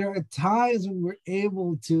there are times when we're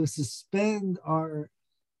able to suspend our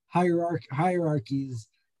hierarchies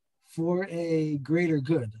for a greater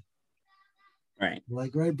good, right?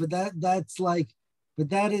 Like, right, but that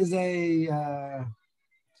is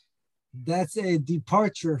that's a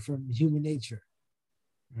departure from human nature,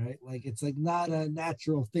 right? Like it's like not a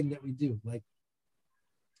natural thing that we do. Like,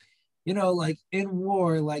 like in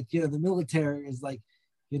war, like the military is like,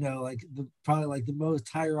 like the probably like the most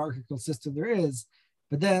hierarchical system there is.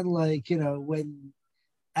 But then like, when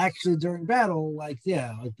actually during battle, like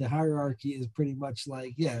like the hierarchy is pretty much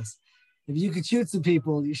like, yes, if you could shoot some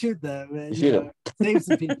people, you shoot them, and save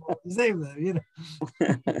some people, you save them,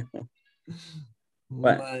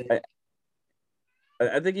 But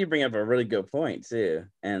I think you bring up a really good point too,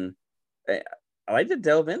 and I like to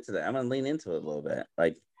delve into that. I'm gonna lean into it a little bit.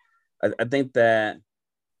 Like, I think that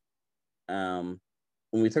when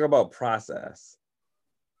we talk about process,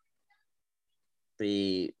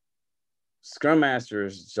 the Scrum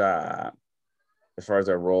Master's job, as far as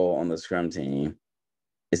our role on the Scrum team,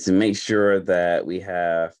 is to make sure that we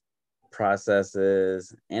have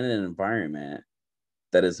processes and an environment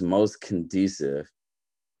that is most conducive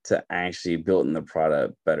to actually building the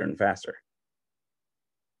product better and faster.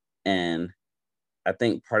 And I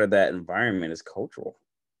think part of that environment is cultural.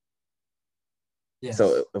 Yes.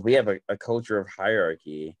 So if we have a culture of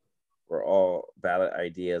hierarchy where all valid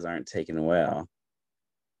ideas aren't taken well,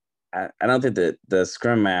 I don't think that the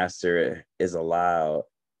Scrum Master is allowed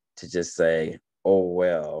to just say, oh,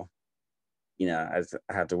 well, I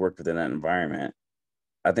have to work within that environment.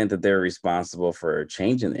 I think that they're responsible for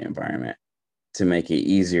changing the environment to make it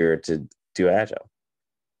easier to do Agile.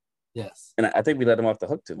 Yes. And I think we let them off the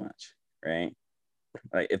hook too much, right?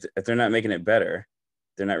 Like if they're not making it better,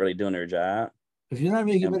 they're not really doing their job. If you're not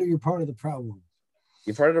making it better, you're part of the problem.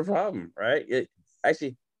 You're part of the problem, right?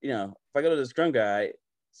 Actually, if I go to the Scrum guy,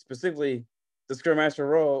 specifically the Scrum Master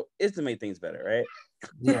role is to make things better, right?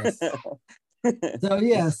 Yes.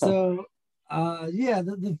 The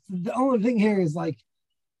only thing here is like,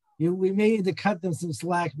 we may need to cut them some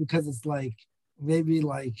slack because it's like, maybe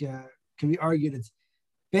like, can be argued it's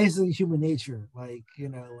basically human nature. Like,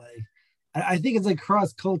 I think it's like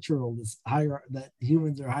cross-cultural, that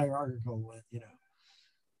humans are hierarchical,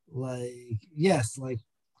 like, yes, like,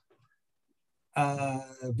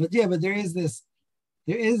 but there is this,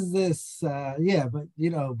 like,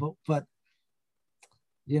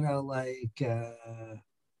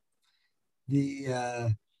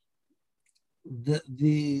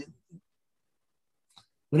 the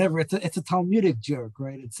whatever, it's a Talmudic joke,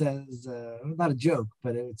 right? It says, not a joke,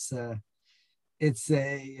 but it's a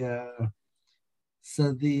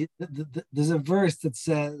so there's a verse that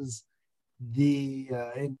says,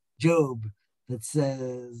 in Job, that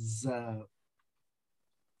says,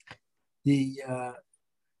 the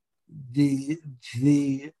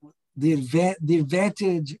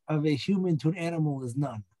advantage of a human to an animal is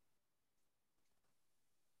none.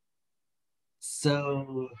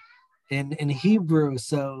 So in Hebrew,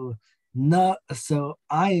 so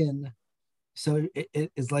ayin, so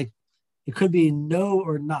it is like, it could be no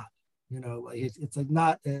or not, like it's like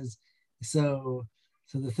not as, so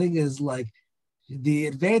the thing is like, the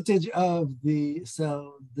advantage of the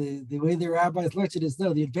way the rabbis learned it is,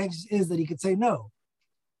 no, the advantage is that he could say no.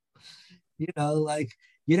 Like,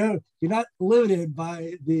 you're not limited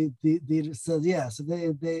by the so they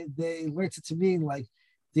learned it to mean like,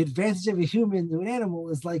 the advantage of a human to an animal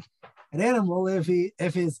is like, an animal, if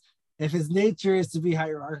his nature is to be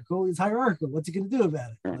hierarchical, he's hierarchical. What's he gonna do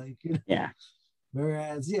about it? Like, yeah.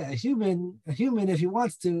 Whereas, a human, if he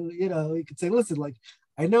wants to, he could say, listen, like,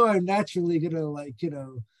 I know I'm naturally gonna, like,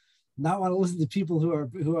 not want to listen to people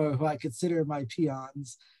who I consider my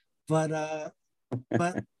peons, but I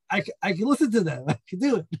can listen to them. I can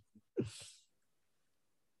do it.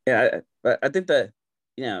 Yeah, but I think that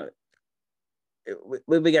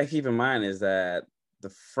what we got to keep in mind is that the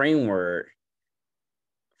framework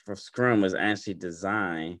for Scrum was actually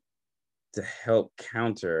designed to help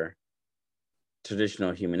counter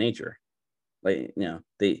traditional human nature. Like,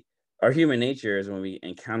 our human nature is, when we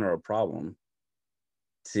encounter a problem,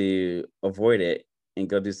 to avoid it and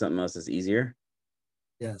go do something else that's easier.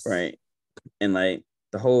 Yes. Right. And like,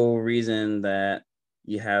 the whole reason that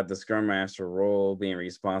you have the Scrum Master role being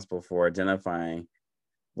responsible for identifying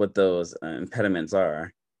what those impediments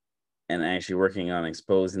are and actually working on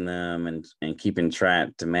exposing them and keeping track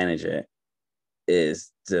to manage it,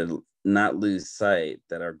 is to not lose sight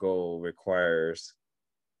that our goal requires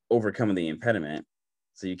overcoming the impediment.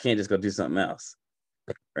 So you can't just go do something else,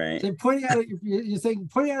 right? So you're saying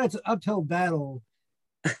pointing out it's an uphill battle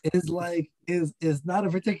is like, is not a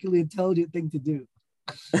particularly intelligent thing to do.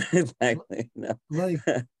 Exactly. No. Like,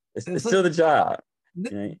 it's still the job.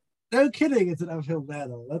 Right? No kidding, it's an uphill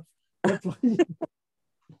battle. That's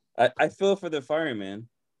I feel for the fireman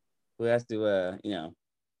who has to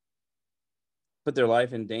put their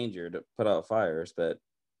life in danger to put out fires, but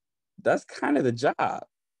that's kind of the job.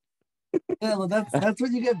 Yeah, well, that's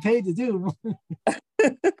what you get paid to do.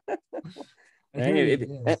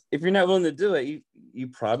 If you're not willing to do it, you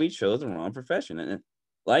probably chose the wrong profession. And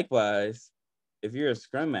likewise, if you're a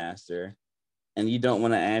Scrum Master and you don't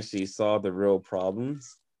want to actually solve the real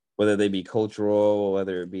problems, whether they be cultural,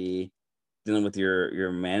 whether it be dealing with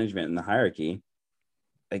your management and the hierarchy,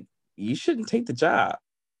 like, you shouldn't take the job,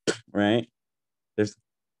 right? There's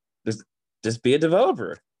just be a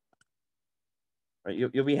developer, right?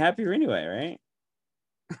 You'll be happier anyway, right?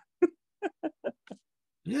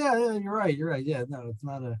 Yeah, you're right. Yeah, no, it's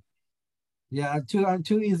not a. Yeah, I'm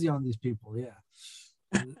too easy on these people. Yeah.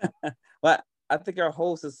 Well, I think our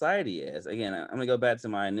whole society is. Again, I'm gonna go back to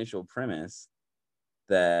my initial premise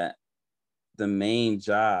that the main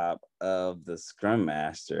job of the Scrum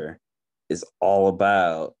Master is all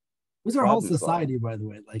about who's our whole society, by the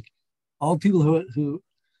way? Like all people who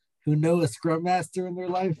know a Scrum Master in their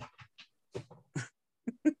life.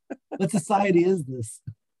 What society is this?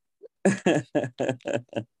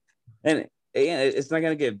 And it's not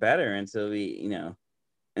going to get better until we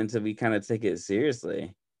kind of take it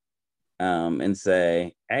seriously, and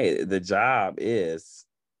say, hey, the job is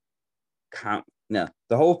the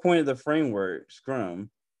whole point of the framework Scrum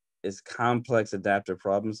is complex adaptive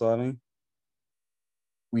problem solving.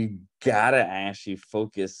 We gotta actually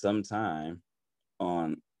focus some time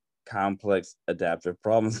on complex adaptive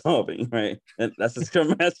problem solving, right? And that's the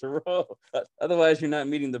Scrum Master role. Otherwise, you're not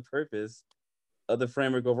meeting the purpose of the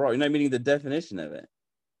framework overall. You're not meeting the definition of it,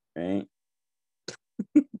 right?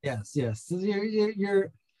 Yes. So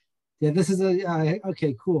you're this is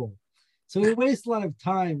okay, cool. So we waste a lot of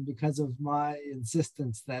time because of my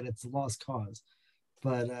insistence that it's a lost cause,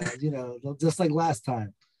 but just like last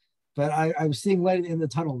time. But I'm seeing light in the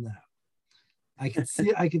tunnel now. I can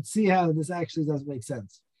see how this actually does make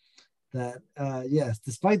sense. That yes,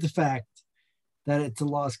 despite the fact that it's a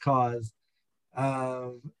lost cause,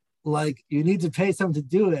 like you need to pay someone to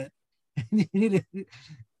do it,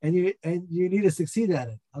 and you need to succeed at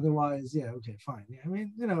it. Otherwise, yeah, okay, fine. I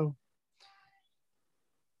mean,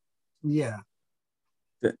 yeah.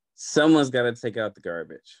 Someone's got to take out the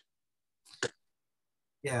garbage.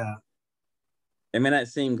 Yeah. It may not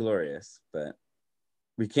seem glorious, but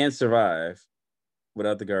we can't survive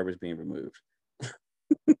without the garbage being removed.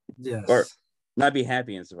 Yes. Or not be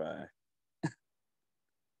happy and survive.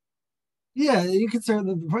 Yeah, you could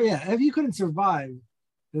if you couldn't survive,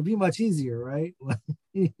 it'd be much easier, right?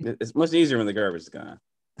 It's much easier when the garbage is gone.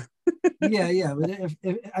 yeah. But if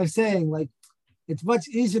I'm saying, like, it's much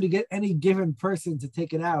easier to get any given person to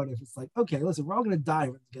take it out if it's like, okay, listen, we're all gonna die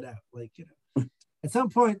when we get out. Like, at some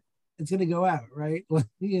point it's gonna go out, right? Like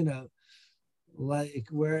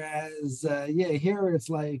whereas here it's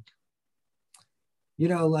like,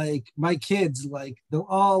 like my kids, like they'll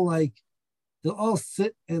all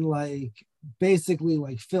sit in like basically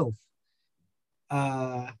like filth.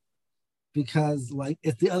 Because like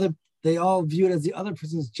it's they all view it as the other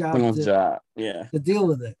person's job to deal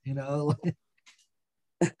with it,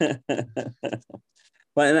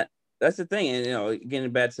 But that's the thing, and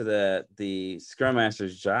getting back to the Scrum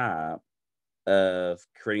Master's job of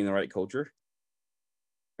creating the right culture,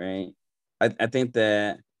 right? I think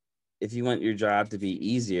that if you want your job to be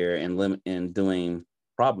easier in doing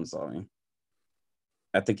problem solving,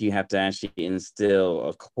 I think you have to actually instill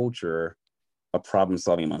a culture of problem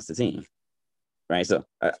solving amongst the team, right? So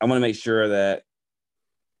I want to make sure that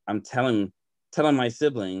I'm telling my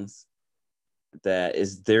siblings that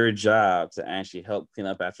it's their job to actually help clean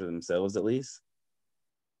up after themselves, at least,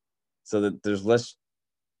 so that there's less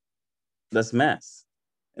mess,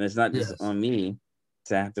 and it's not just on me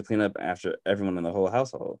to have to clean up after everyone in the whole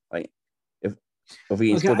household. Like if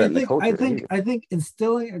we instill that in the culture, I think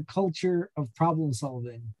instilling a culture of problem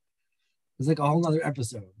solving is like a whole nother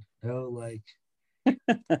episode. Like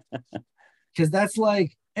because that's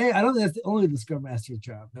like, hey, I don't think that's only the Scrum Master's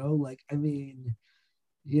job. Like I mean,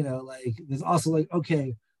 like there's also like,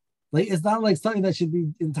 okay, like it's not like something that should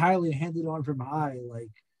be entirely handed on from high.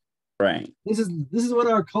 Like, right, this is what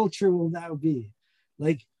our culture will now be.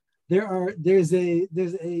 Like there's a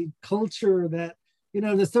culture that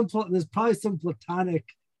there's probably some platonic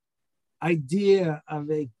idea of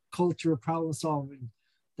a culture of problem solving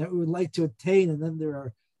that we would like to attain, and then there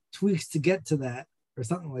are tweaks to get to that or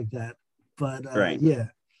something like that. But right. Yeah,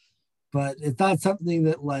 but it's not something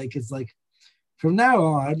that like it's like from now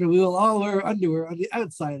on we will all wear underwear on the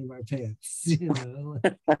outside of our pants.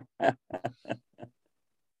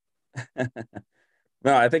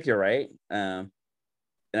 No, I think you're right. And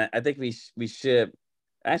I think we should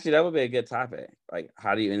actually, that would be a good topic. Like,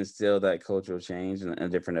 how do you instill that cultural change in a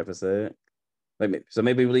different episode? Like, so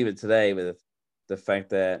maybe we leave it today with the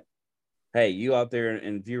fact that, hey, you out there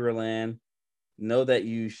in viewerland, know that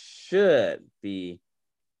you should be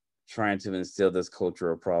trying to instill this culture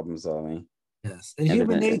of problem solving. Yes, and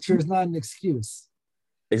human nature is not an excuse.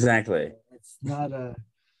 Exactly. It's not a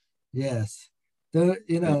yes. So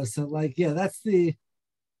like, yeah, that's the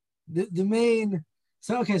main.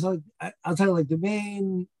 So okay, so I'll tell you, like the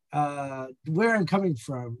main where I'm coming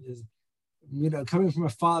from is, coming from a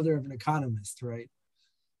father of an economist, right?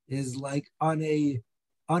 Is like on a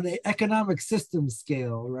economic system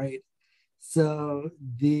scale, right? So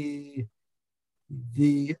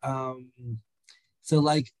so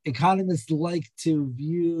like economists like to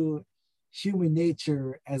view human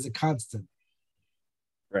nature as a constant.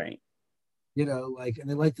 Right. like, and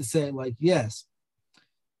they like to say like, yes.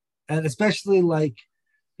 And especially like,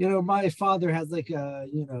 my father has like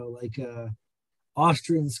like a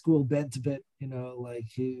Austrian school bent a bit, like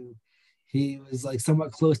he was like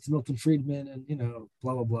somewhat close to Milton Friedman and,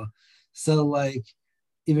 blah, blah, blah. So like,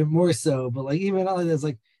 even more so, but like, even all of this,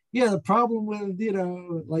 like, yeah, the problem with,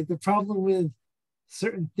 like the problem with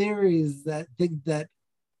certain theories that think that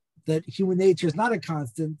human nature is not a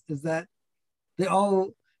constant is that they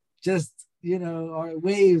all just, are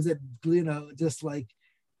waves that, just like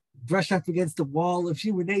brush up against the wall of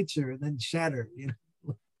human nature and then shatter,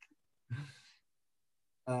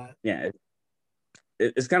 Yeah,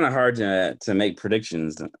 it's kind of hard to make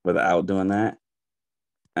predictions without doing that.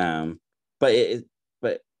 But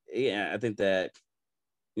but yeah, I think that,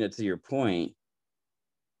 to your point,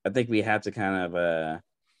 I think we have to kind of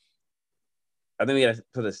I think we got to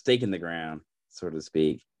put a stake in the ground, so to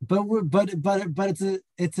speak. But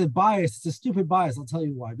it's a bias. It's a stupid bias. I'll tell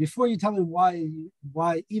you why. Before you tell me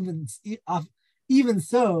why even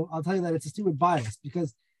so, I'll tell you that it's a stupid bias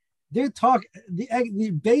because they're talking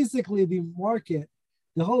basically the market.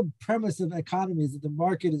 The whole premise of economy is that the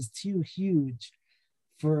market is too huge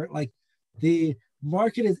for like the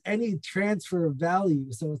market is any transfer of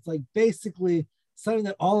value. So it's like basically something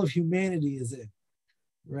that all of humanity is in,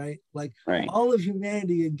 right? Like right. all of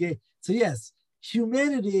humanity engage. So yes,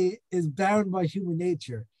 humanity is bound by human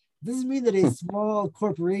nature. This doesn't mean that a small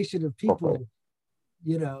corporation of people,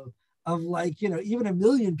 of like, even a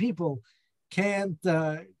million people can't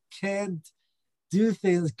do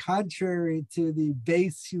things contrary to the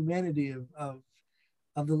base humanity of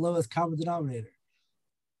the lowest common denominator.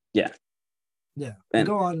 Yeah. Yeah. And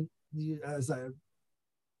go on.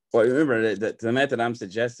 Well, remember that the method I'm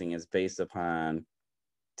suggesting is based upon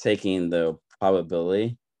taking the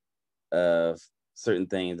probability of certain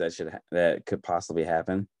things that could possibly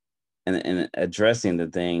happen and addressing the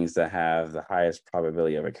things that have the highest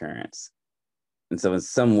probability of occurrence. And so in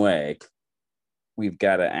some way, we've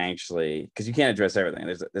got to actually, because you can't address everything.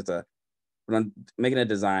 When I'm making a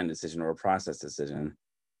design decision or a process decision,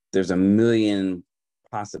 there's a million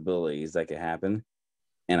possibilities that could happen,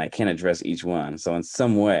 and I can't address each one. So in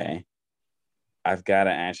some way, I've got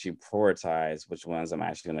to actually prioritize which ones I'm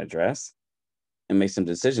actually going to address and make some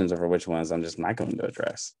decisions over which ones I'm just not going to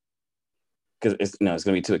address. Because it's going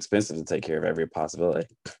to be too expensive to take care of every possibility.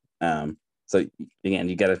 So again,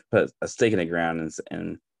 you got to put a stake in the ground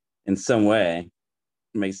and in some way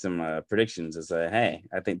make some predictions and say, hey,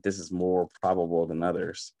 I think this is more probable than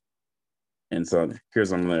others. And so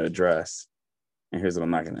here's what I'm going to address, and here's what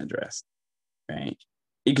I'm not going to address. Right?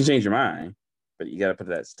 You can change your mind, but you got to put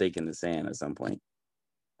that stake in the sand at some point.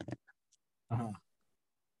 Uh-huh.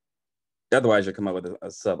 Otherwise, you'll come up with a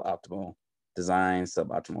suboptimal design,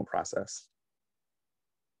 suboptimal process.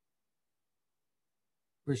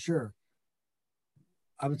 For sure.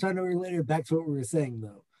 I'm trying to relate it back to what we were saying,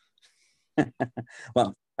 though.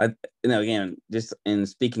 Well, again, just in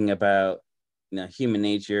speaking about human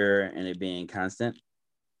nature and it being constant,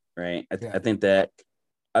 right? I think that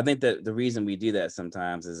the reason we do that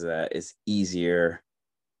sometimes is that it's easier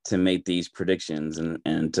to make these predictions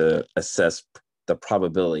and to assess the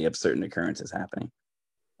probability of certain occurrences happening,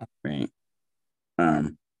 right?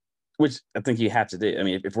 Which I think you have to do. I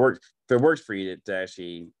mean, if it works for you to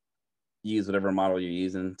actually use whatever model you're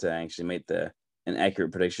using to actually make an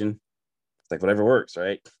accurate prediction, it's like whatever works,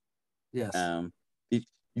 right? Yes.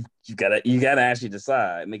 You gotta actually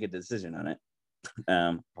decide, make a decision on it.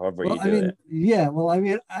 However you do it. Yeah. Well, I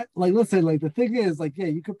mean, listen, like the thing is, like, yeah,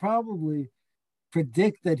 you could probably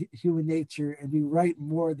predict that human nature and be right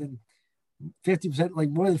more than 50%, like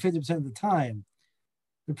more than 50% of the time.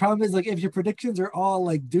 The problem is, like, if your predictions are all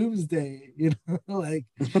like doomsday, like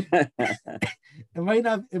it might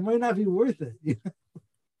not be worth it.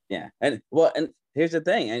 Yeah, and here's the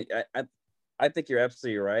thing, I think you're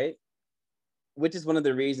absolutely right, which is one of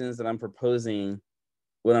the reasons that I'm proposing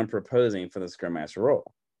what I'm proposing for the Scrum Master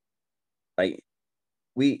role. Like,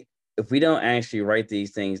 if we don't actually write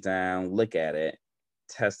these things down, look at it,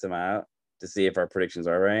 test them out to see if our predictions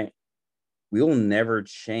are right, we will never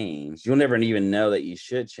change. You'll never even know that you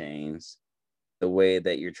should change the way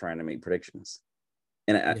that you're trying to make predictions.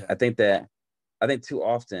 And I think too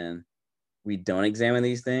often we don't examine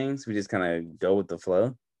these things. We just kind of go with the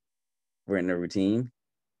flow. We're in a routine.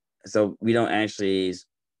 So we don't actually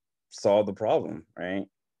solve the problem, right?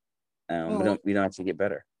 We don't actually get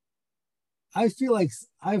better. I feel like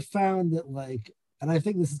I've found that, like, and I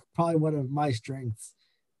think this is probably one of my strengths,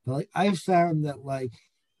 but like I've found that like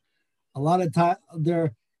a lot of time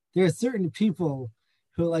there are certain people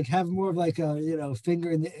who like have more of like a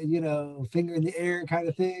finger in the air kind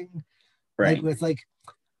of thing, Right. It's like,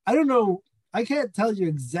 I don't know, I can't tell you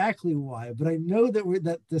exactly why, but I know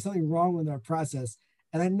that there's something wrong with our process,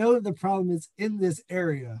 and I know that the problem is in this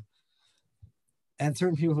area, and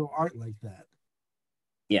certain people who aren't like that.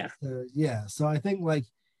 Yeah. So, yeah. So I think like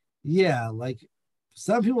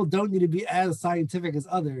some people don't need to be as scientific as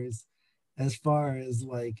others, as far as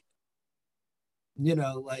like,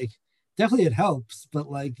 like definitely it helps, but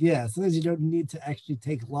like, yeah, sometimes you don't need to actually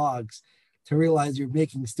take logs to realize you're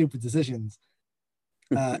making stupid decisions,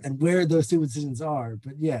 and where those stupid decisions are.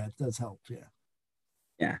 But yeah, it does help. Yeah.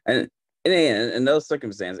 Yeah. And in those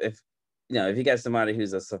circumstances, if you got somebody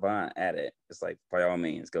who's a savant at it, it's like by all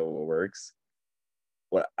means go what works.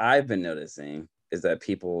 What I've been noticing is that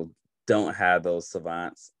people don't have those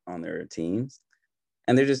savants on their teams,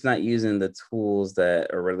 and they're just not using the tools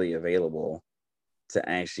that are readily available to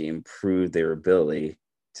actually improve their ability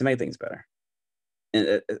to make things better.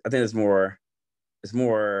 And I think it's more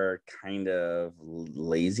kind of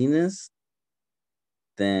laziness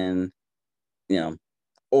than you know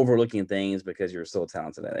overlooking things because you're so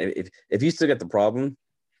talented at it. If you still get the problem,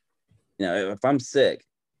 if I'm sick,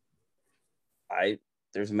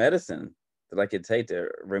 there's medicine that I could take to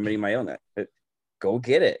remedy my illness. Go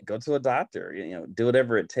get it. Go to a doctor. Do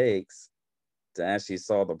whatever it takes to actually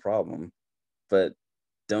solve the problem, but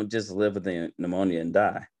don't just live with the pneumonia and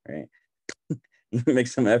die. Right? Make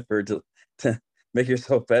some effort to make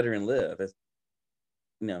yourself better and live.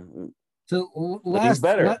 So Living's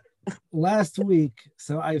better. last week,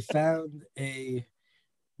 so I found a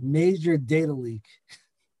major data leak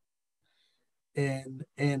in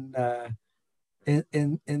the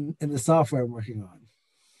software I'm working on.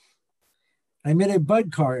 I made a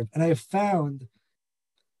bug card, and I found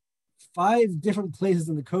 5 different places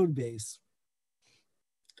in the code base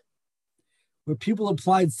where people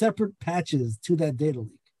applied separate patches to that data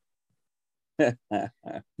leak.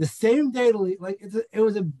 The same data leak, like it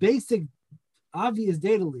was a basic, obvious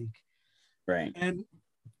data leak, right? And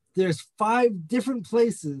there's 5 different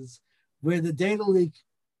places where the data leak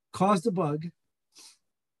caused a bug.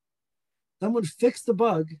 Someone fixed the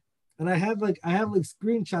bug, and I have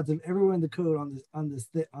screenshots of everyone in the code on this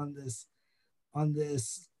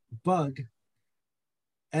bug,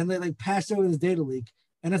 and they like passed over this data leak,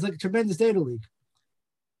 and it's like a tremendous data leak.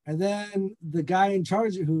 And then the guy in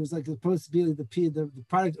charge, who was like supposed to be like the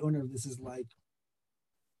product owner of this, is like,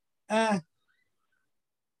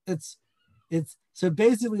 it's so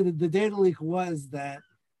basically the data leak was that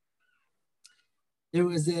there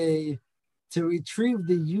was to retrieve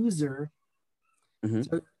the user. Mm-hmm.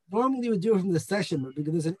 So normally you would do it from the session, but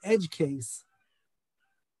because there's an edge case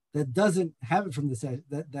that doesn't have it from the session,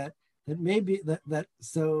 that maybe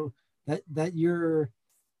that you're,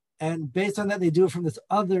 and based on that they do it from this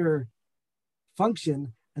other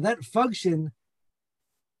function, and that function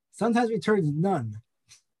sometimes returns none.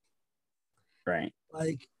 Right.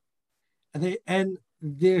 Like, and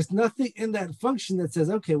there's nothing in that function that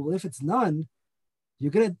says, okay, well, if it's none,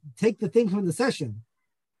 you're gonna take the thing from the session.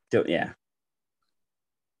 Yeah.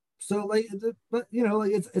 So like, but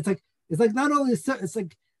like it's like not only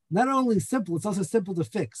simple, it's also simple to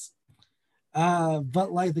fix.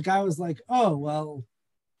 But like the guy was like, oh well,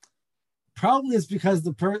 probably it's because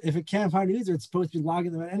if it can't find a user, it's supposed to be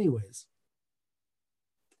logging them out anyways.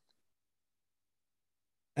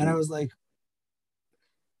 And I was like,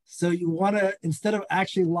 so you want to, instead of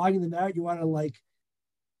actually logging them out, you want to like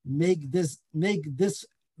make this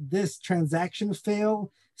transaction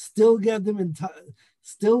fail, still give them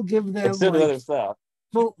like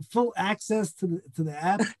full access to the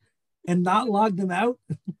app and not log them out.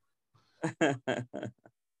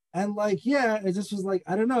 And like, yeah, it just was like,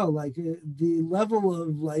 I don't know, like the level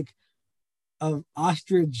of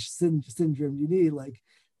ostrich syndrome you need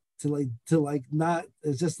to not,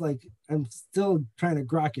 it's just like, I'm still trying to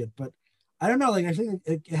grok it, but I don't know, like I think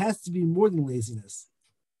it has to be more than laziness.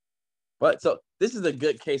 But so this is a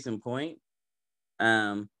good case in point.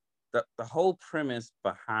 The whole premise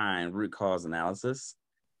behind root cause analysis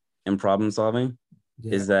and problem solving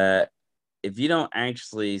is that if you don't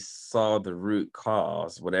actually solve the root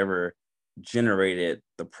cause, whatever generated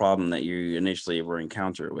the problem that you initially were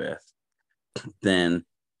encountered with, then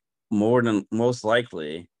most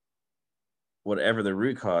likely, whatever the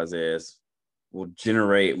root cause is will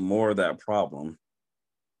generate more of that problem,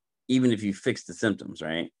 even if you fix the symptoms,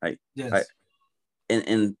 right? Yes.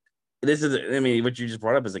 And this is, I mean, what you just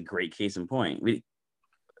brought up is a great case in point.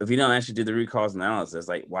 If you don't actually do the root cause analysis,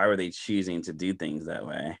 like why were they choosing to do things that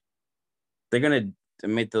way? They're going to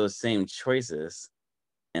make those same choices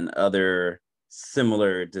in other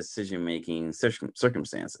similar decision-making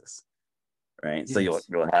circumstances, right? Yes. So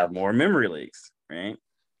you'll have more memory leaks, right?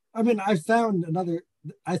 I mean, I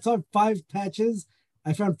saw 5 patches.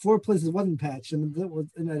 I found 4 places wasn't patched, and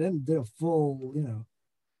I didn't did a full,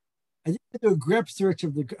 I didn't do a grep search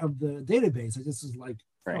of the database. I just was like,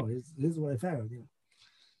 Right. oh, here's what I found.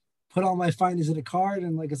 Put all my findings in a card,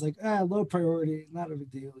 and like it's like low priority, not a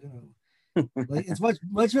big deal. Like it's much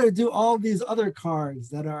better to do all these other cards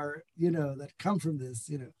that are that come from this.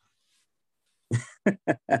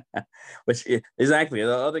 Which exactly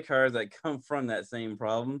the other cards that come from that same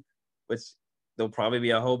problem, which there'll probably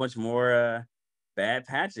be a whole bunch more bad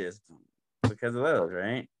patches because of those,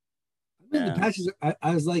 right? I mean, the patches.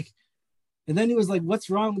 I was like, and then he was like, "What's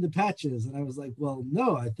wrong with the patches?" And I was like, "Well,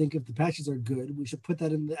 no. I think if the patches are good, we should put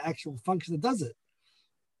that in the actual function that does it."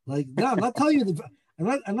 Like, no, I'm not telling you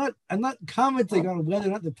I'm not commenting on whether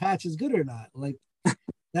or not the patch is good or not. Like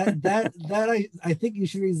I think you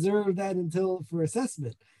should reserve that until for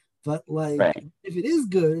assessment. But like, Right. if it is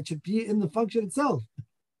good, it should be in the function itself.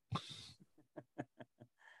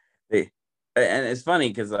 And it's funny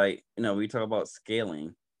because we talk about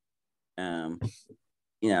scaling.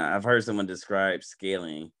 I've heard someone describe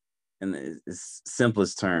scaling in its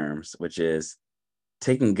simplest terms, which is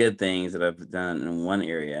taking good things that I've done in one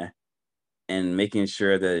area and making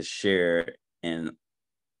sure that it's shared in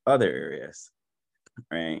other areas,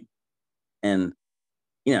 right? And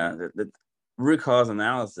the root cause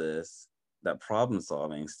analysis, that problem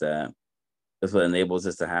solving step, is what enables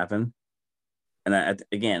this to happen. And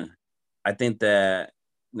again, I think that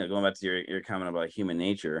going back to your comment about human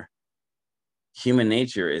nature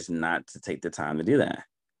is not to take the time to do that.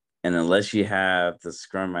 And unless you have the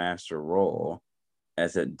Scrum Master role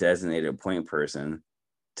as a designated point person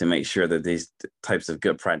to make sure that these types of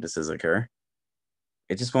good practices occur,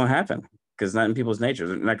 it just won't happen because it's not in people's nature.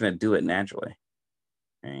 They're not going to do it naturally.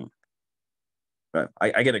 Right? But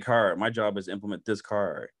I get a card. My job is to implement this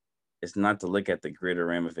card. It's not to look at the greater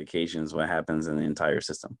ramifications, what happens in the entire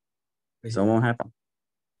system. So it won't happen.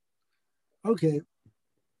 Okay.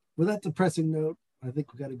 With that depressing note, I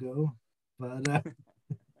think we got to go. But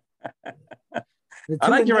I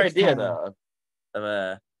like your idea though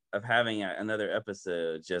of having another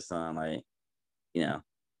episode just on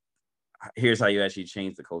here's how you actually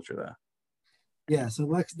change the culture though. Yeah, so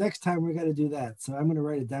next time we're gonna do that. So I'm gonna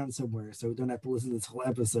write it down somewhere so we don't have to listen to this whole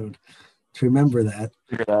episode to remember that.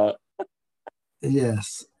 Figure it out.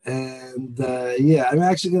 Yes, and yeah, I'm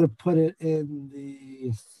actually gonna put it in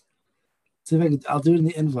the. See if I can. I'll do it in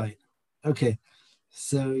the invite. Okay,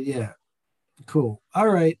 so yeah, cool. All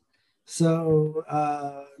right. So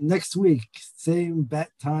next week, same bat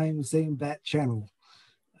time, same bat channel.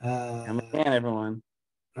 Come again, everyone.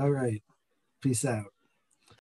 All right. Peace out.